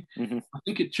 didn't he? I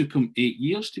think it took him 8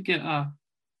 years to get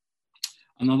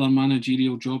another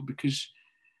managerial job because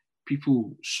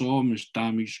people saw him as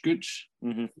damaged goods.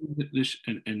 This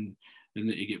and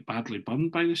that he get badly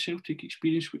burned by the Celtic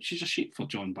experience, which is a shame for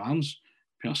John Barnes,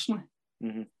 personally.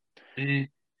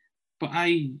 But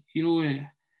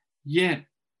yeah,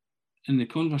 in the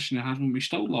conversation I had with him, he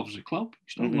still loves the club.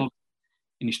 He still loves,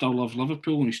 and he still loves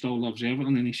Liverpool, and he still loves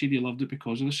Everton, and he said he loved it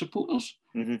because of the supporters.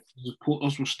 The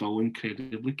supporters were still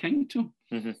incredibly kind to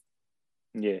him.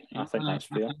 Yeah, I think that's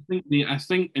fair. I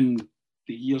think in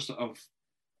the years that have,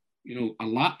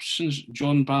 elapsed since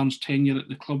John Barnes' tenure at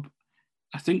the club,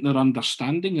 I think their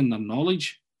understanding and their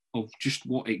knowledge of just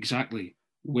what exactly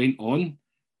went on.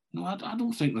 No, I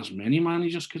don't think there's many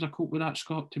managers could have coped with that,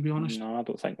 Scott, to be honest. No, I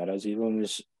don't think there is either.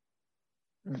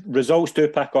 Results do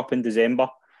pick up in December.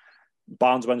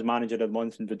 Barnes wins Manager of the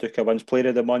Month and Viduka wins Player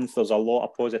of the Month. There's a lot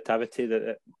of positivity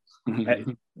that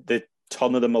the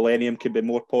turn of the millennium could be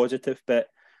more positive, but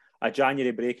a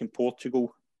January break in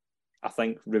Portugal, I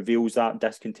think, reveals that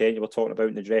discontent you were talking about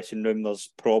in the dressing room. There's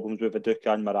problems with Viduka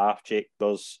and Moravcik.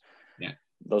 There's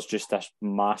just this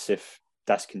massive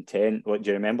discontent. Do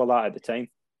you remember that at the time?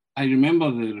 I remember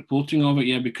the reporting of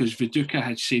it, because Viduka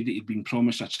had said that he'd been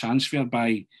promised a transfer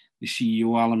by the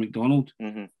CEO, Alan McDonald.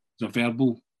 It's a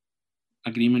verbal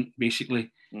agreement,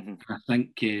 basically. I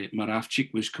think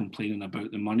Moravcik was complaining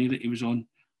about the money that he was on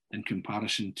in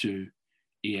comparison to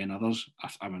and others.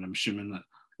 I'm assuming that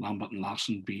Lambert and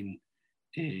Larsson being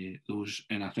those,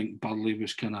 and I think Burley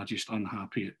was kind of just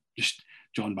unhappy at just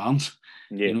John Barnes,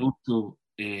 So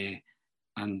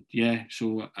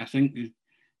so I think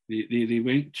they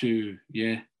went to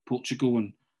Portugal,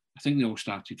 and I think they all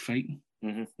started fighting.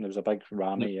 There was a big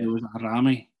rammy. There was a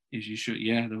rammy, as you should.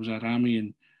 There was a rammy,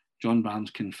 and John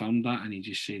Barnes confirmed that, and he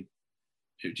just said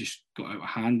it just got out of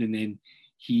hand, and then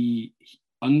he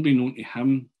unbeknown to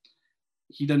him,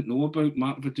 he didn't know about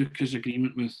Mark Viduka's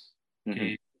agreement with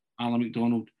Alan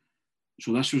McDonald.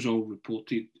 So this was all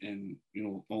reported, and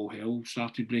all hell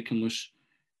started breaking loose,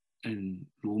 and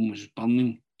Rome was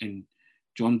burning. And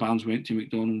John Barnes went to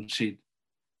McDonald and said,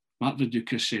 "Mark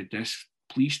Viduka said this.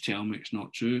 Please tell me it's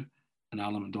not true." And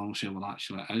Alan McDonald said, "Well,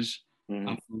 actually, it is.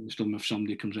 I've promised him if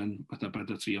somebody comes in with a bid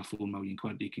of £3 or £4 million,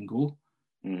 they can go."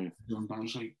 John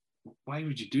Barnes like, "Why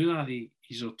would you do that?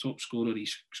 He's our top scorer.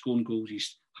 He's scoring goals.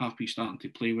 He's happy, starting to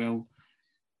play well."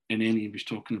 And then he was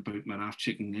talking about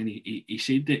Moravcik, and then he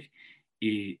said that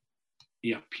he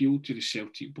appealed to the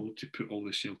Celtic board to put all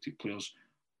the Celtic players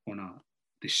on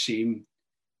the same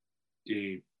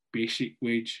basic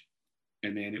wage,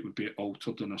 and then it would be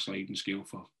altered on a sliding scale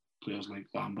for players like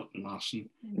Lambert and Larsson.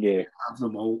 Have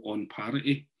them all on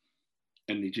parity,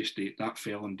 and that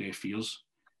fell on deaf ears.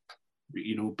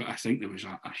 But I think there was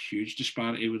a huge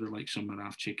disparity with the likes of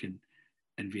Moravcik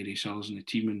and various others in the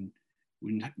team. And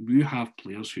when you have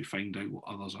players who find out what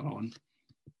others are on,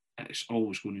 it's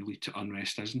always going to lead to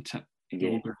unrest, isn't it?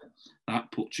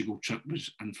 That Portugal trip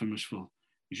was infamous for,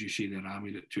 as you say, the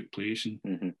rammy that took place.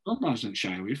 And Barnes didn't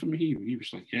shy away from it. He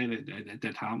was like, it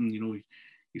did happen.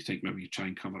 You think maybe you try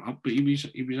and cover it up, but he was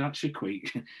actually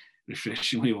quite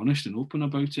refreshingly honest and open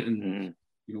about it. And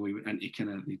he went into kind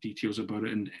of the details about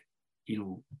it. And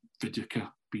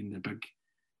Viduka being the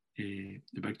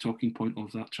big talking point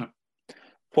of that trip.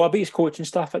 What about his coaching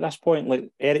staff at this point? Like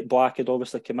Eric Black had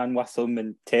obviously come in with him,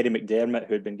 and Terry McDermott,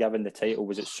 who had been given the title,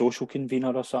 was it social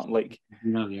convener or something?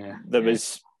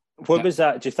 Was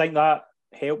that? Do you think that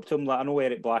helped him? Like, I know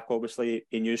Eric Black, obviously,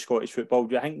 he knew Scottish football.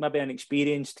 Do you think maybe an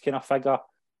experienced kind of figure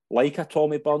like a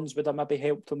Tommy Burns would have maybe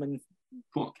helped him and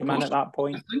come in at that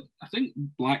point? I think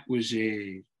Black was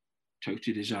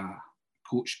touted as a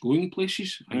coach going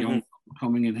places, a young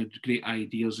coming and had great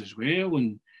ideas as well,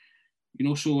 and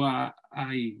so I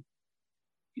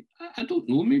don't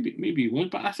know, maybe he was,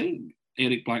 but I think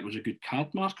Eric Black was a good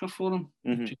card marker for him,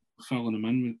 filling him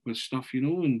in with stuff,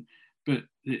 but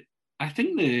I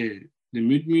think the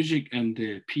mood music and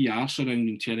the PR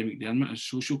surrounding Terry McDermott as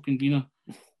social convener,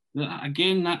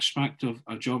 again, that smacked of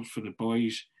a job for the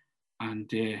boys, and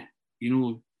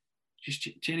just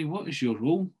Terry, what is your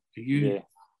role? Are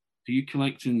you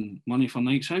collecting money for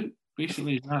nights out?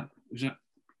 Basically, is that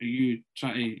are you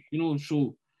trying to,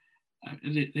 so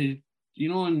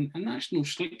and that's no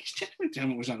slick. Terry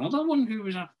McDermott was another one who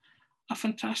was a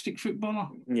fantastic footballer.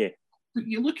 But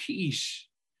you look at his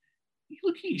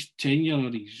tenure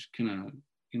or his kind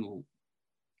of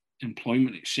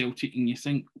employment at Celtic, and you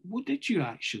think, what did you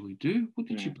actually do? What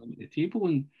did you bring to the table?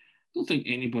 And I don't think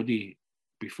anybody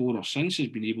before or since has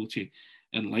been able to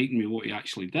enlighten me what he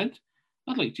actually did.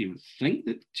 I'd like to think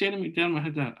that Terry McDermott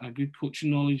had a good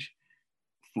coaching knowledge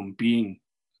from being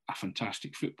a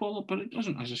fantastic footballer, but it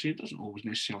doesn't, as I say, it doesn't always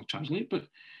necessarily translate. But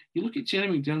you look at Terry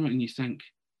McDermott and you think,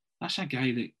 that's a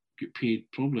guy that got paid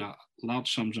probably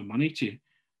large sums of money to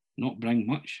not bring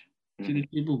much to the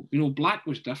table. You know, Black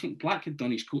was different. Black had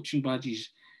done his coaching badges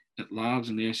at Largs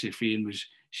and the SFA and was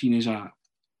seen as a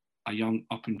young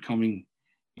up-and-coming,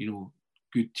 you know,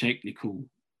 good technical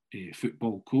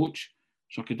football coach.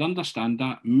 So I could understand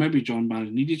that. Maybe John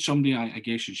Barnes needed somebody, I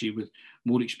guess you'd say, with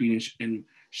more experience and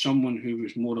someone who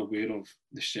was more aware of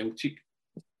the Celtic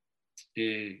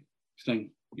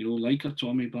thing, you know, like a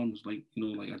Tommy Burns, like, you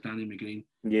know, like a Danny McGrain.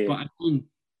 Yeah. But I mean,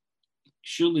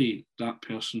 surely that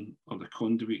person or the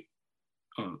conduit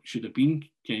should have been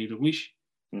Kenny Dalglish.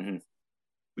 Mm-hmm.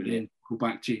 But then go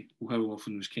back to, well, how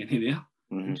often was Kenny there?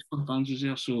 Mm-hmm. Barnes was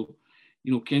there. So,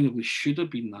 you know, Kenny Dalglish should have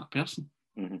been that person.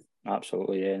 Mm-hmm.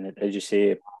 Absolutely, yeah. And as you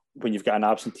say, when you've got an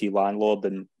absentee landlord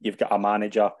and you've got a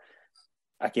manager,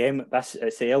 again,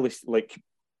 it's the earliest, like,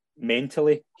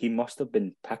 mentally, he must have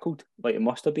been pickled. Like, it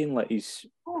must have been like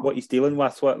what he's dealing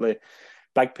with, what the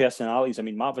big personalities. I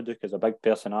mean, Matt Viduka is a big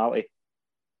personality.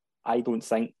 I don't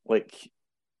think, like,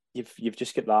 you've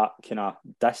just got that kind of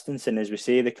distance. And as we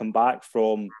say, they come back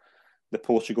from the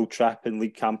Portugal trip and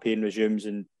league campaign resumes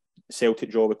and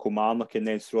Celtic draw with Kilmarnock and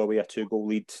then throw away a 2-goal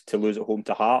lead to lose at home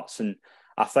to Hearts. And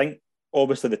I think,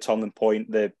 obviously, the turning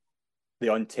point, the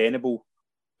untenable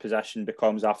position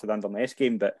becomes after the Inverness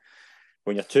game. But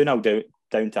when you're 2-0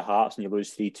 down to Hearts and you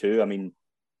lose 3-2, I mean,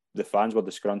 the fans were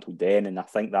disgruntled then. And I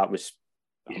think that was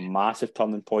a massive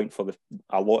turning point for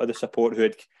a lot of the support who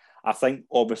had, I think,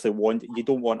 obviously, you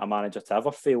don't want a manager to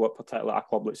ever fail, particularly at a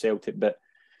club like Celtic. But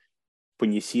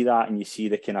when you see that and you see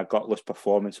the kind of gutless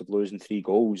performance of losing 3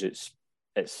 goals, it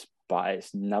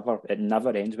never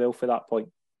ends well for that point.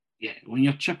 Yeah, when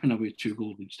you're chipping away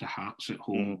 2-goal leads to Hearts at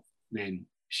home, then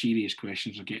serious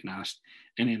questions are getting asked.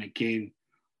 And then again,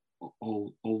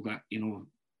 all that, you know,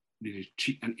 they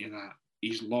cheat into that.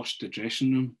 He's lost the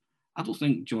dressing room. I don't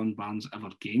think John Barnes ever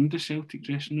gained the Celtic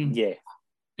dressing room. Yeah.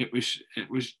 It was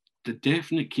the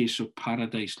definite case of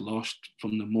paradise lost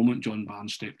from the moment John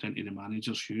Barnes stepped into the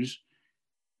manager's shoes,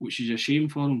 which is a shame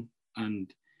for him.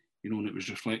 And, you know, and it was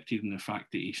reflected in the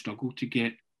fact that he struggled to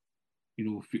get, you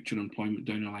know, future employment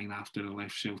down the line after he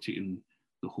left Celtic, and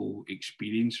the whole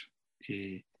experience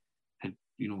had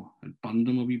burned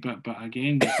him a wee bit. But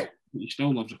again, he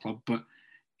still loves the club. But,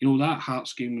 you know, that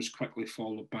Hearts game was quickly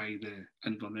followed by the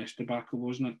Inverness debacle,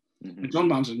 wasn't it? Mm-hmm. And John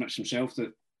Barnes admits himself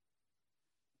that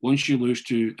once you lose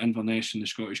to Inverness in the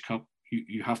Scottish Cup,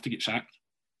 you have to get sacked.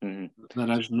 Mm-hmm.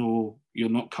 There is you're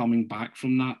not coming back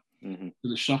from that. Mm-hmm.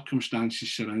 The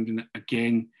circumstances surrounding it,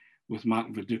 again, with Mark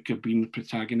Viduka being the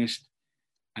protagonist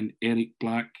and Eric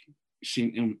Black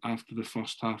saying to him after the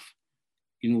first half,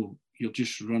 you know, you're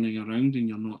just running around and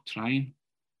you're not trying.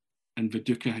 And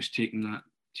Viduka has taken that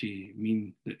to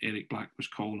mean that Eric Black was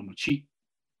calling him a cheat,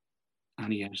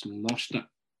 and he has lost it.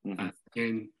 Mm-hmm. And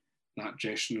then that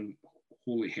dressing room,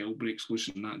 holy hell breaks loose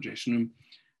in that dressing room,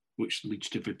 which leads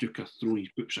to Viduka throwing his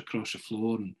boots across the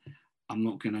floor and I'm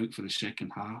not going out for the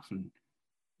second half. And,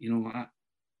 you know,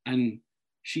 and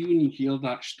see, when you hear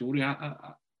that story,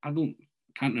 I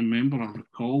can't remember or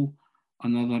recall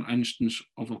another instance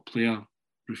of a player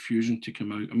refusing to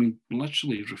come out. I mean,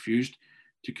 literally refused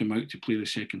to come out to play the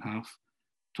second half,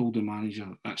 told the manager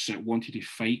that's it, wanted to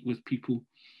fight with people.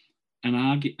 And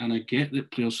I get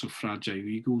that players have fragile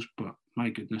egos, but my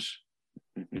goodness.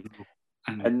 You know,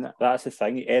 and that's the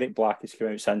thing. Eric Black has come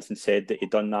out since and said that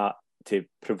he'd done that to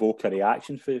provoke a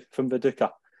reaction from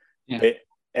Viduka. Yeah. But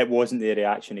it wasn't the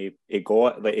reaction he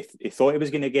got. Like he thought he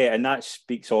was going to get, and that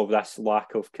speaks of this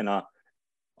lack of kind of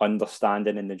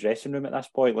understanding in the dressing room at this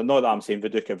point. Like, not that I'm saying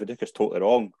Viduka's totally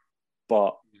wrong,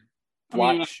 but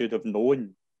Black should have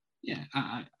known. Yeah,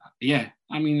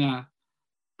 I mean,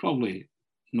 probably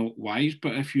not wise,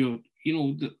 but if you're, you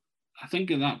know, I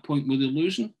think at that point, were they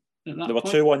losing? They were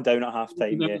 2-1 down at half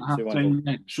time. Yeah, 2-1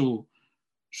 down.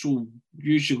 So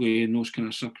usually in those kind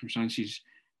of circumstances,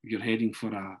 if you're heading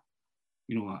for a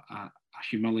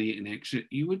humiliating exit,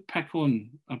 you would pick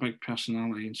on a big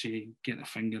personality and say, get the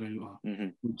finger out, or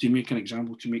to make an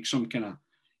example, to make some kind of,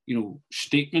 you know,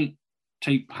 statement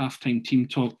type halftime team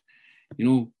talk, you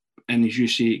know, and as you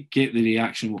say, get the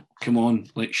reaction, well, come on,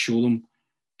 let's show them.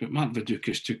 But Matt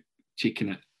Viduka's taken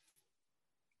it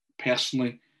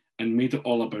personally and made it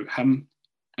all about him.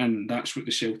 And that's what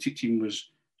the Celtic team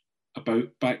was about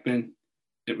back then.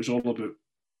 It was all about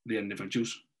the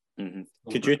individuals.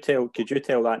 Mm-hmm. Could you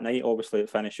tell that night, obviously it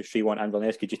finished with 3-1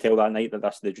 Inverness, could you tell that night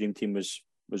that the dream team was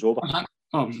over?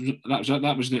 Oh,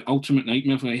 that was the ultimate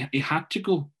nightmare for him. He had to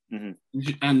go.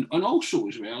 Mm-hmm. And also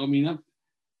as well, I mean,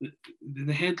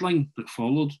 the headline that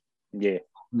followed in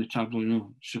the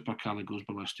tabloid, Super Cali goes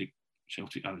ballistic,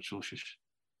 Celtic are atrocious.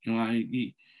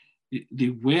 They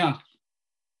were,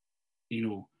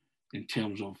 in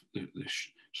terms of the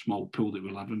small pool that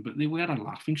we live in, but they were a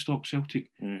laughing stock, Celtic.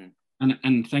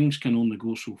 And things can only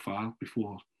go so far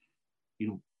before,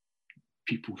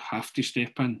 people have to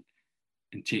step in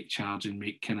and take charge and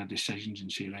make kind of decisions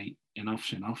and say, right,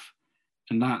 enough's enough.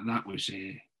 And that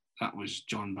was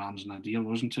John Barnes' idea,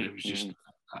 wasn't it? It was just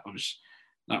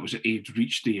that was he'd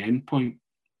reached the end point.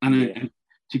 And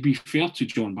to be fair to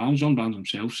John Barnes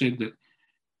himself said that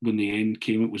when the end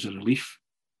came, it was a relief.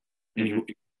 And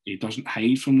he doesn't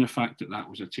hide from the fact that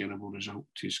was a terrible result.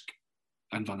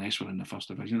 Inverness were in the first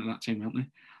division at that time, weren't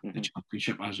they? The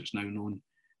Championship, as it's now known.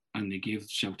 And they gave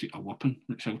Celtic a whooping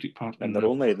at Celtic Park. And they're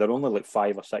only like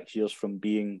 5 or 6 years from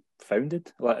being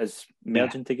founded, like as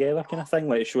merging together kind of thing.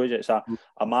 Like it shows you it's a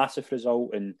massive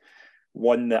result and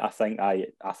one that I think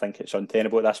it's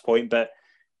untenable at this point. But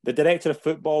the director of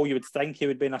football, you would think he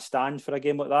would be in a stand for a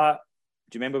game like that.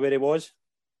 Do you remember where he was?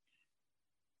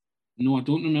 No, I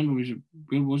don't remember.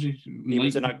 Where was he? He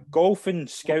was in a golfing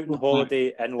scouting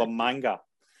holiday in La Manga.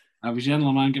 I was in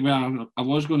La Manga. Well, I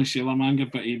was going to say La Manga,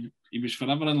 but he was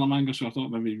forever in La Manga, so I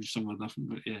thought maybe he was somewhere different.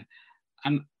 But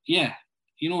and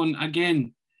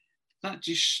again, that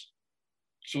just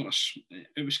sort of,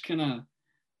 it was kind of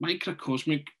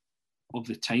microcosmic of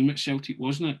the time at Celtic,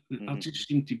 wasn't it? That just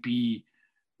seemed to be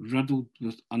riddled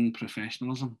with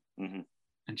unprofessionalism and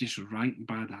just rank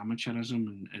bad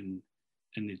amateurism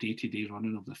and the day-to-day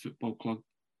running of the football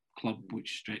club,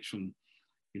 which stretched from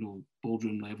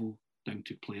boardroom level down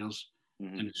to players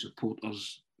and the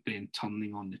supporters then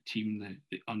turning on the team,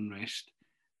 the unrest,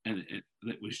 and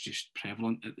it was just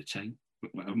prevalent at the time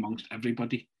amongst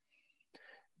everybody.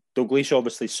 Dalglish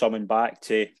obviously summoned back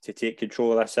to take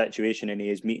control of that situation, and he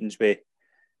has meetings with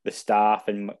the staff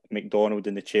and McDonald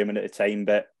and the chairman at the time,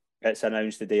 but it's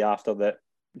announced the day after that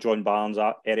John Barnes,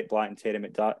 Eric Black and Terry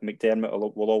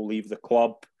McDermott will all leave the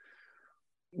club.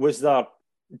 Was there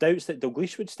doubts that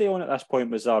Dalglish would stay on at this point?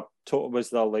 Was there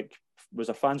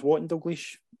fans wanting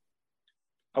Dalglish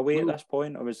away at this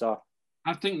point, or was there?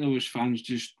 I think there was fans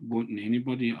just wanting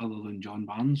anybody other than John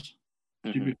Barnes,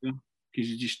 to be fair,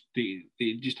 because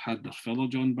they just had their fill of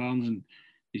John Barnes and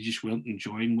they just weren't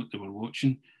enjoying what they were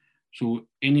watching. So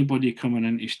anybody coming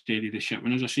in to steady the ship,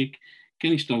 and as I say,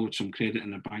 Kenny still had some credit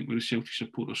in the bank with the Celtic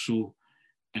supporters,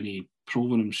 and he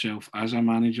proven himself as a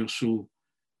manager. So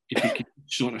if he could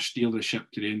sort of steer the ship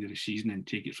to the end of the season and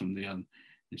take it from there and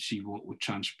see what would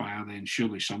transpire, then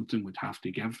surely something would have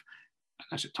to give.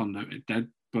 As it turned out, it did.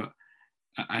 But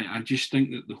I just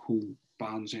think that the whole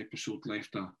Barnes episode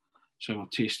left a sour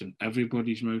taste in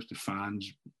everybody's mouth, the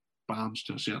fans, Barnes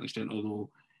to a certain extent, although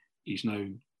he's now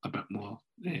a bit more,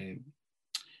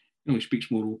 he speaks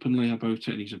more openly about it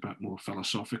and he's a bit more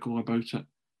philosophical about it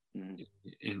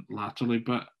latterly.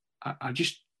 But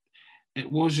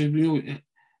it was, in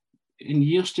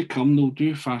years to come, they'll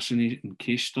do fascinating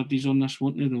case studies on this,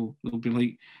 won't they? They'll be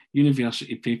like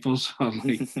university papers or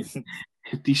like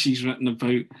theses written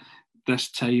about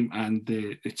this time and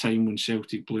the time when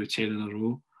Celtic blew 10 in a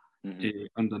row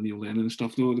under Neil Lennon and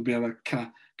stuff. There'll be a kind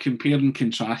of compare and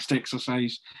contrast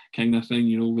exercise kind of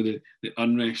thing, with the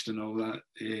unrest and all that.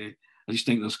 I just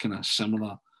think there's kind of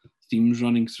similar themes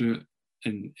running through it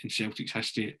in Celtic's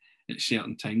history at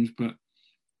certain times, but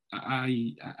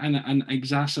and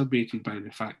exacerbated by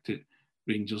the fact that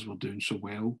Rangers were doing so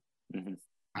well, and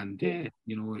it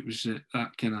was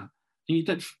that kind of.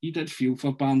 And you did feel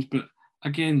for Barnes, but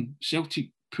again, Celtic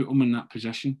put him in that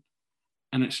position,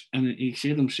 and he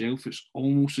said himself, it's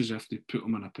almost as if they put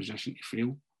him in a position to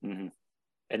fail. And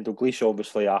Dalglish,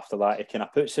 obviously, after that, he kind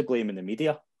of puts the blame in the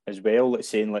media as well, like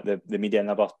saying like the media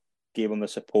never gave him the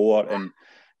support, and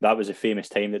that was a famous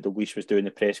time that Dalglish was doing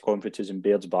the press conferences in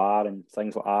Baird's Bar and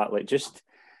things like that. Like, just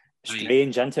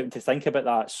strange, isn't it, to think about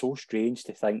that? It's so strange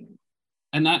to think.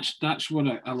 And that's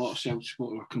where a lot of Celtic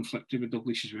supporters were conflicted with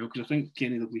Dalglish as well, because I think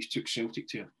Kenny Dalglish took Celtic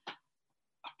to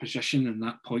a position in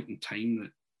that point in time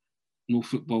that no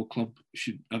football club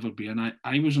should ever be in.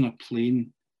 I was on a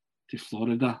plane to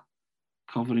Florida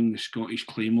covering the Scottish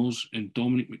Claymores, and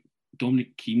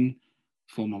Dominic Keane,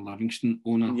 former Livingston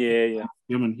owner,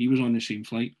 German, he was on the same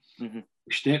flight. We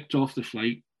stepped off the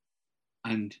flight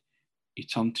and he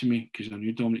turned to me, because I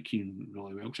knew Dominic Keane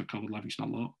really well because I covered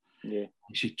Livingston a lot. He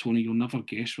said, "Tony, you'll never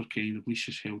guess where Kenny Dalglish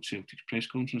has held Celtic's press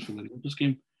conference for the Rangers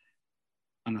game."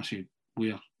 And I said,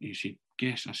 "Where?" He said,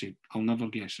 "Guess." I said, "I'll never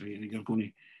guess. You're going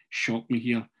to shock me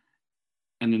here."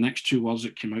 and the next two words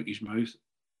that came out his mouth,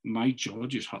 my jaw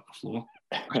just hit the floor.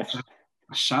 I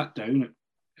sat down.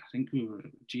 I think we were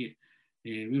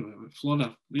at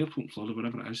Florida, airport in Florida,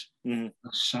 whatever it is. Mm-hmm. I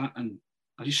sat and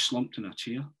I just slumped in a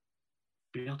chair.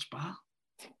 Baird's Bar,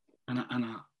 and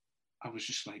I was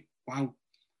just like, wow.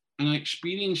 And I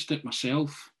experienced it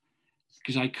myself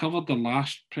because I covered the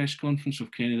last press conference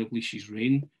of Kenny Dalglish's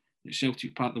reign at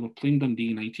Celtic Park. They were playing Dundee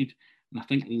United, and I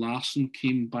think Larsson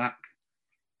came back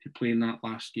to play in that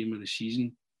last game of the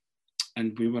season,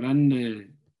 and we were in the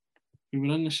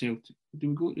Celtic. Did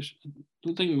we go to this? I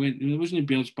don't think we went. It wasn't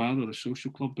the Baird's Bar or the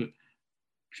Social Club, but I'm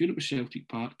sure it was Celtic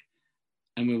Park,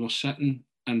 and we were sitting,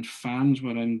 and fans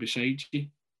were in beside you,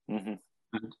 mm-hmm.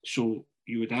 and so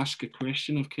you would ask a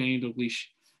question of Kenny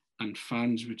Dalglish, and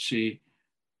fans would say,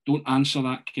 "Don't answer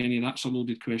that, Kenny. That's a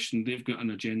loaded question. They've got an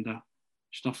agenda,"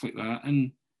 stuff like that.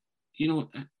 And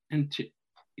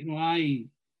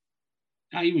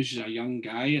I was a young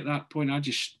guy at that point. I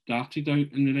just started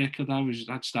out in the record.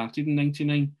 I'd started in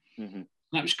 '99. Mm-hmm.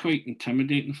 That was quite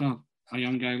intimidating for a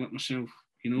young guy like myself,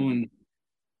 mm-hmm. And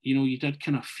you did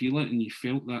kind of feel it, and you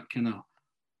felt that kind of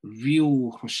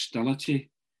real hostility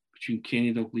between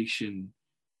Kenny Dalglish and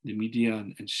the media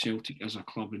and Celtic as a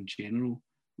club in general,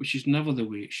 which is never the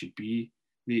way it should be.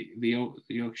 They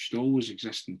should always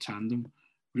exist in tandem.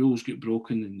 Rules get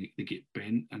broken and they get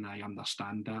bent, and I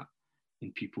understand that.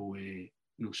 And people,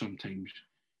 sometimes,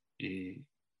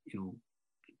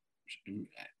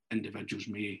 individuals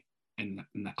may, in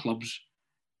the club's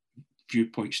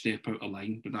viewpoint, step out of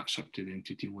line, but that's up to them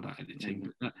to deal with that at the time. Mm-hmm.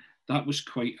 But that was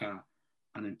quite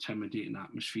an intimidating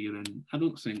atmosphere, and I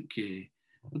don't think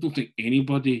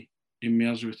anybody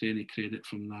emerged with any credit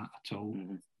from that at all,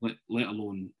 mm-hmm. let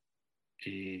alone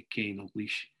Kenny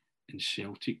Dalglish and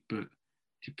Celtic. But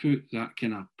to put that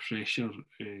kind of pressure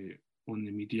on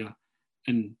the media,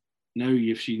 and now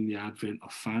you've seen the advent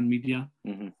of fan media,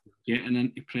 mm-hmm. getting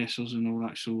into pressers and all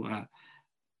that, so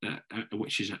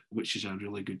which is a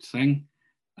really good thing.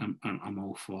 I'm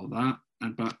all for that,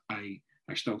 but I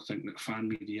still think that fan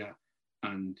media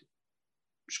and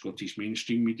Scottish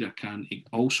mainstream media can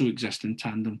also exist in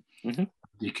tandem. Mm-hmm.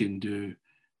 They can do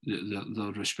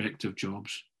their respective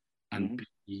jobs and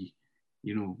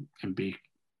mm-hmm. be,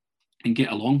 and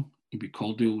get along and be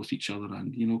cordial with each other,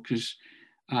 and because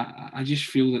I just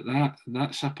feel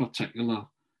that's a particular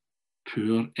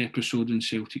poor episode in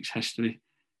Celtic's history,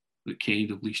 that Kenny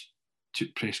Dalglish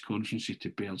took press conferences to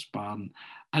Baird's Bar. And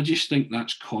I just think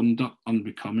that's conduct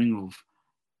unbecoming of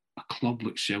a club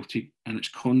like Celtic, and it's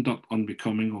conduct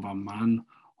unbecoming of a man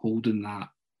holding that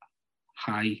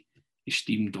high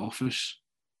esteemed office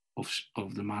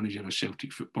of the manager of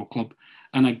Celtic Football Club.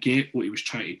 And I get what he was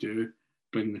trying to do,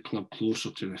 bring the club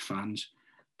closer to the fans,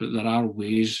 but there are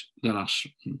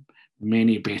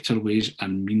many better ways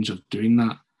and means of doing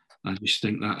that. I just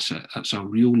think that's a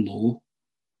real low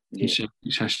in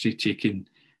Celtic's history, taken,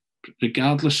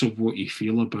 regardless of what you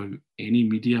feel about any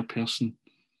media person.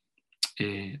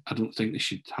 I don't think they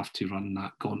should have to run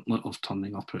that gauntlet of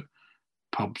turning up at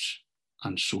pubs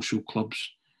and social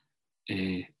clubs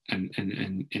and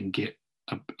get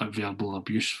a verbal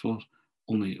abuse for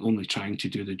only trying to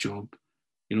do the job.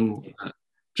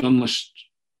 Journalists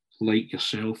like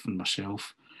yourself and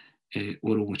myself,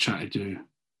 we're only trying to do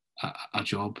a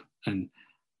job, and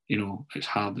it's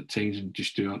hard at times, and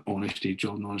just do an honest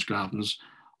job, and honest graft. There's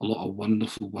a lot of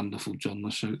wonderful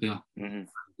journalists out there. Mm-hmm.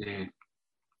 They're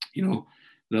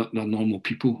normal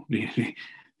people. They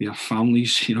have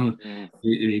families. mm-hmm.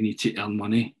 they need to earn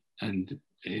money, and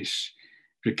it's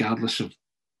regardless of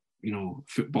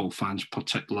football fans'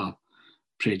 particular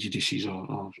prejudices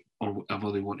or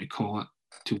whatever they want to call it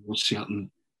towards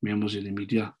certain members of the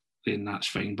media, then that's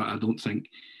fine. But I don't think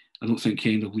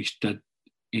Kenny Dalglish did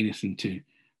anything to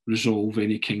resolve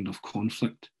any kind of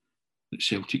conflict that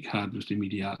Celtic had with the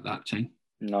media at that time.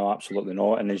 No, absolutely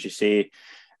not. And as you say,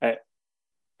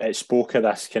 it spoke of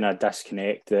this kind of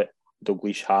disconnect that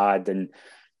Dalglish had, and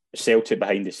Celtic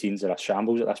behind the scenes are a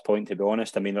shambles at this point, to be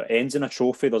honest. I mean, it ends in a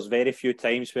trophy. There's very few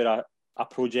times where a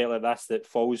project like this that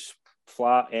falls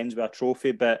flat ends with a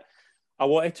trophy. But I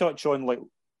want to touch on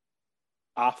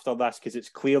after this, because it's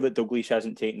clear that Dalglish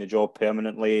hasn't taken the job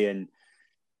permanently, and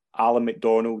Alan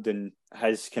McDonald and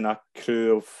his kind of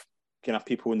crew of kind of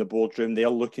people in the boardroom, they're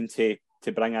looking to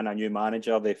bring in a new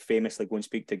manager. They famously go and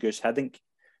speak to Gus Hiddink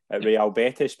at Real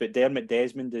Betis, but Dermot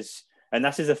Desmond is, and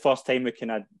this is the first time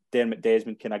Dermot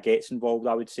Desmond kind of gets involved,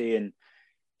 I would say, and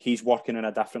he's working on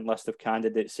a different list of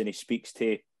candidates, and he speaks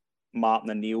to Martin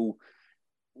O'Neill.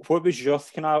 What was your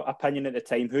kind of opinion at the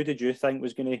time? Who did you think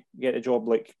was going to get the job?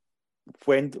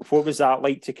 what was that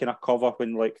like to kind of cover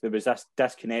when like there was this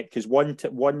disconnect? Because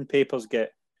one paper's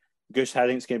get Gus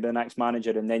Hiddink's going to be the next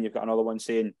manager, and then you've got another one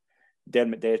saying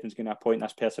Dermot Desmond's going to appoint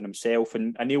this person himself,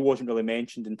 and Neil wasn't really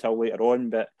mentioned until later on,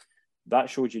 but that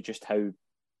showed you just how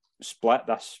split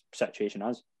this situation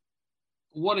is.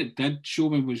 What it did show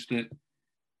me was that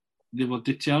they were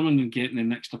determined in getting the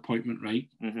next appointment right.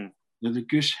 Mm-hmm. Now, the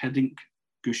Gus Hiddink,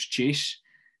 Gus chase,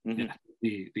 Mm-hmm.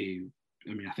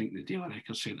 I think the Daily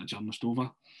Record sent a journalist over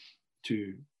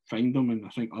to find them, and I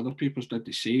think other papers did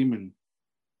the same, and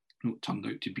it turned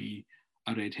out to be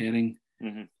a red herring,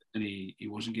 mm-hmm. and he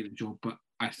wasn't getting the job. But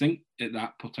I think at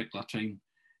that particular time,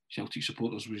 Celtic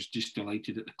supporters was just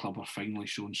delighted that the club were finally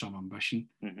showing some ambition,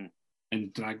 mm-hmm.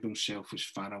 and dragged themselves as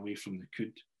far away from they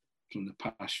could from the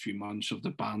past few months of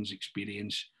the Barnes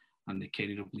experience and the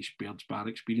Kerry Dalglish Beards Bar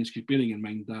experience. Because bearing in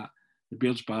mind that the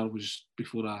Beards Bar was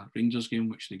before a Rangers game,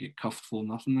 which they get cuffed 4-0 in,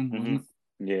 mm-hmm. wasn't it?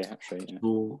 Yeah, that's right. Yeah.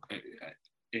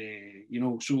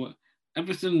 So, so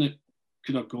everything that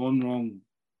could have gone wrong,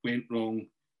 went wrong,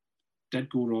 did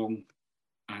go wrong,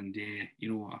 and a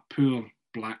poor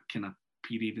black kind of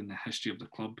period in the history of the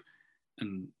club,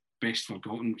 and best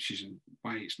forgotten, which is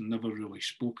why it's never really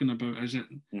spoken about, is it?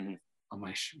 Mm-hmm.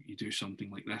 Unless you do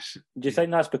something like this. Do you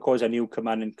think that's because Neil come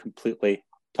in and completely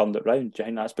turned it round? Do you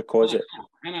think that's because it?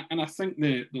 And I think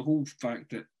the whole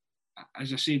fact that,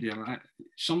 as I said there,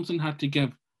 something had to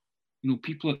give.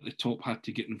 People at the top had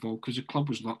to get involved, because the club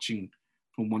was lurching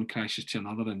from one crisis to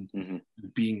another, and mm-hmm.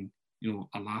 being,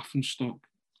 a laughing stock.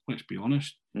 Let's be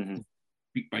honest. Mm-hmm.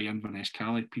 Speak by Inverness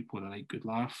Cali, people with a right good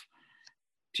laugh,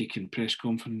 taking press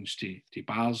conference to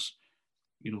bars,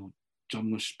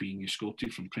 journalists being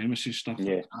escorted from premises, stuff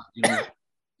yeah. like that.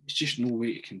 It's just no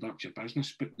way to conduct your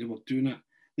business. But they were doing it.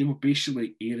 They were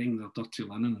basically airing their dirty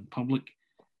linen in public,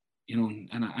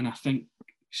 and I think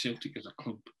Celtic as a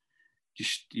club,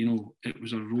 just, it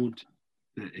was a road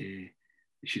that they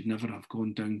should never have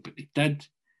gone down, but they did.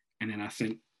 And then I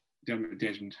think Dermot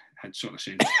Desmond had sort of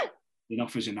said,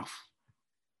 enough is enough.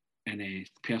 And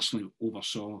personally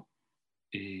oversaw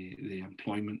the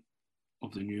employment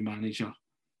of the new manager.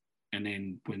 And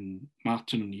then when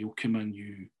Martin O'Neill came in,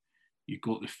 you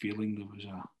got the feeling there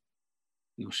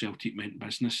was Celtic meant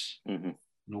business. Mm-hmm.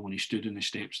 When he stood in the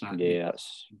steps that day,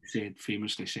 he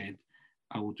famously said,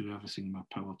 "I will do everything in my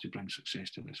power to bring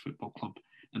success to this football club."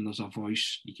 And there's a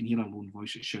voice, you can hear a lone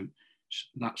voice that shouts,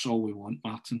 "That's all we want,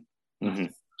 Martin." Mm-hmm.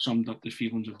 That summed up the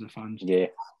feelings of the fans. Yeah.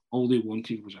 All they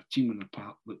wanted was a team in the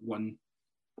park that won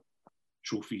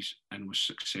trophies and was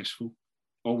successful.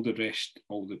 All the rest,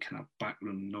 all the kind of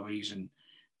background noise and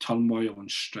turmoil and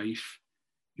strife,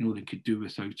 they could do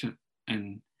without it.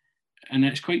 And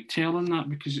it's quite telling, that,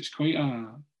 because it's quite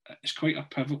a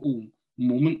pivotal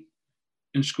moment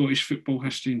in Scottish football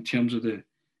history in terms of the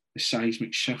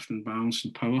seismic shift and balance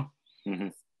and power mm-hmm.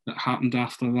 that happened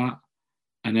after that.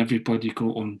 And everybody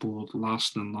got on board.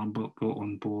 Larson and Lambert got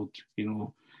on board,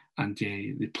 and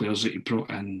the players that he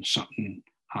brought in, Sutton,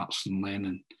 Hartson,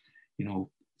 Lennon, he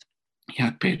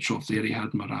had Petrov there, he had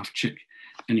Moravchik,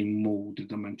 and he moulded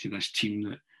them into this team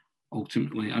that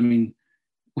ultimately,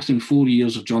 within 4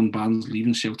 years of John Barnes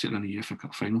leaving Celtic in the UEFA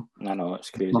Cup final. I know,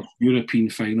 it's crazy. European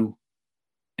final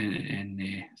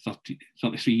in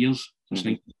 33 years, since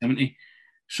 1970.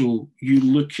 So you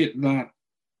look at that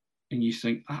and you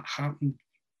think, that happened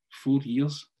 4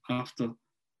 years after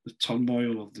the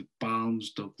turmoil of the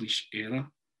Barnes, Dalglish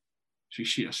era. So you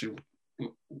see yourself,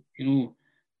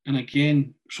 and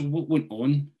again, so what went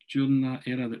on during that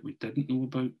era that we didn't know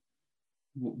about?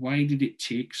 Why did it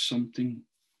take something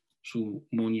so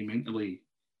monumentally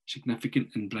significant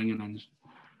in bringing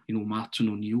in, Martin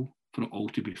O'Neill, for it all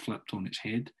to be flipped on its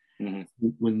head? Mm-hmm.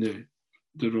 When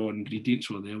the raw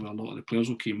ingredients were there, where a lot of the players,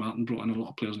 Martin brought in a lot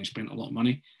of players and he spent a lot of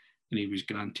money, and he was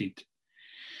granted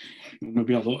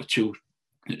maybe a lot of tools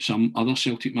that some other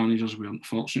Celtic managers weren't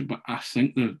fortunate. But I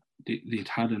think that they'd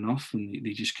had enough, and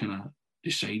they just kind of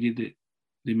decided that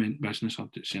they meant business, or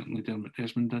that certainly Dermot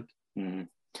Desmond did. Mm-hmm.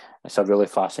 It's a really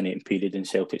fascinating period in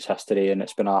Celtic's history, and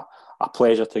it's been a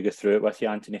pleasure to go through it with you,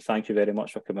 Anthony. Thank you very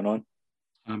much for coming on.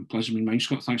 Pleasure in mine,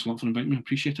 Scott. Thanks a lot for inviting me. I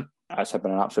appreciate it. It's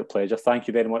been an absolute pleasure. Thank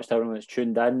you very much to everyone that's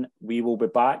tuned in. We will be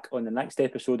back on the next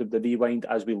episode of The Rewind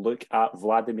as we look at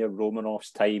Vladimir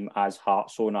Romanov's time as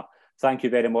Hearts owner. Thank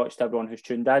you very much to everyone who's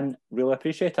tuned in. Really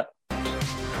appreciate it.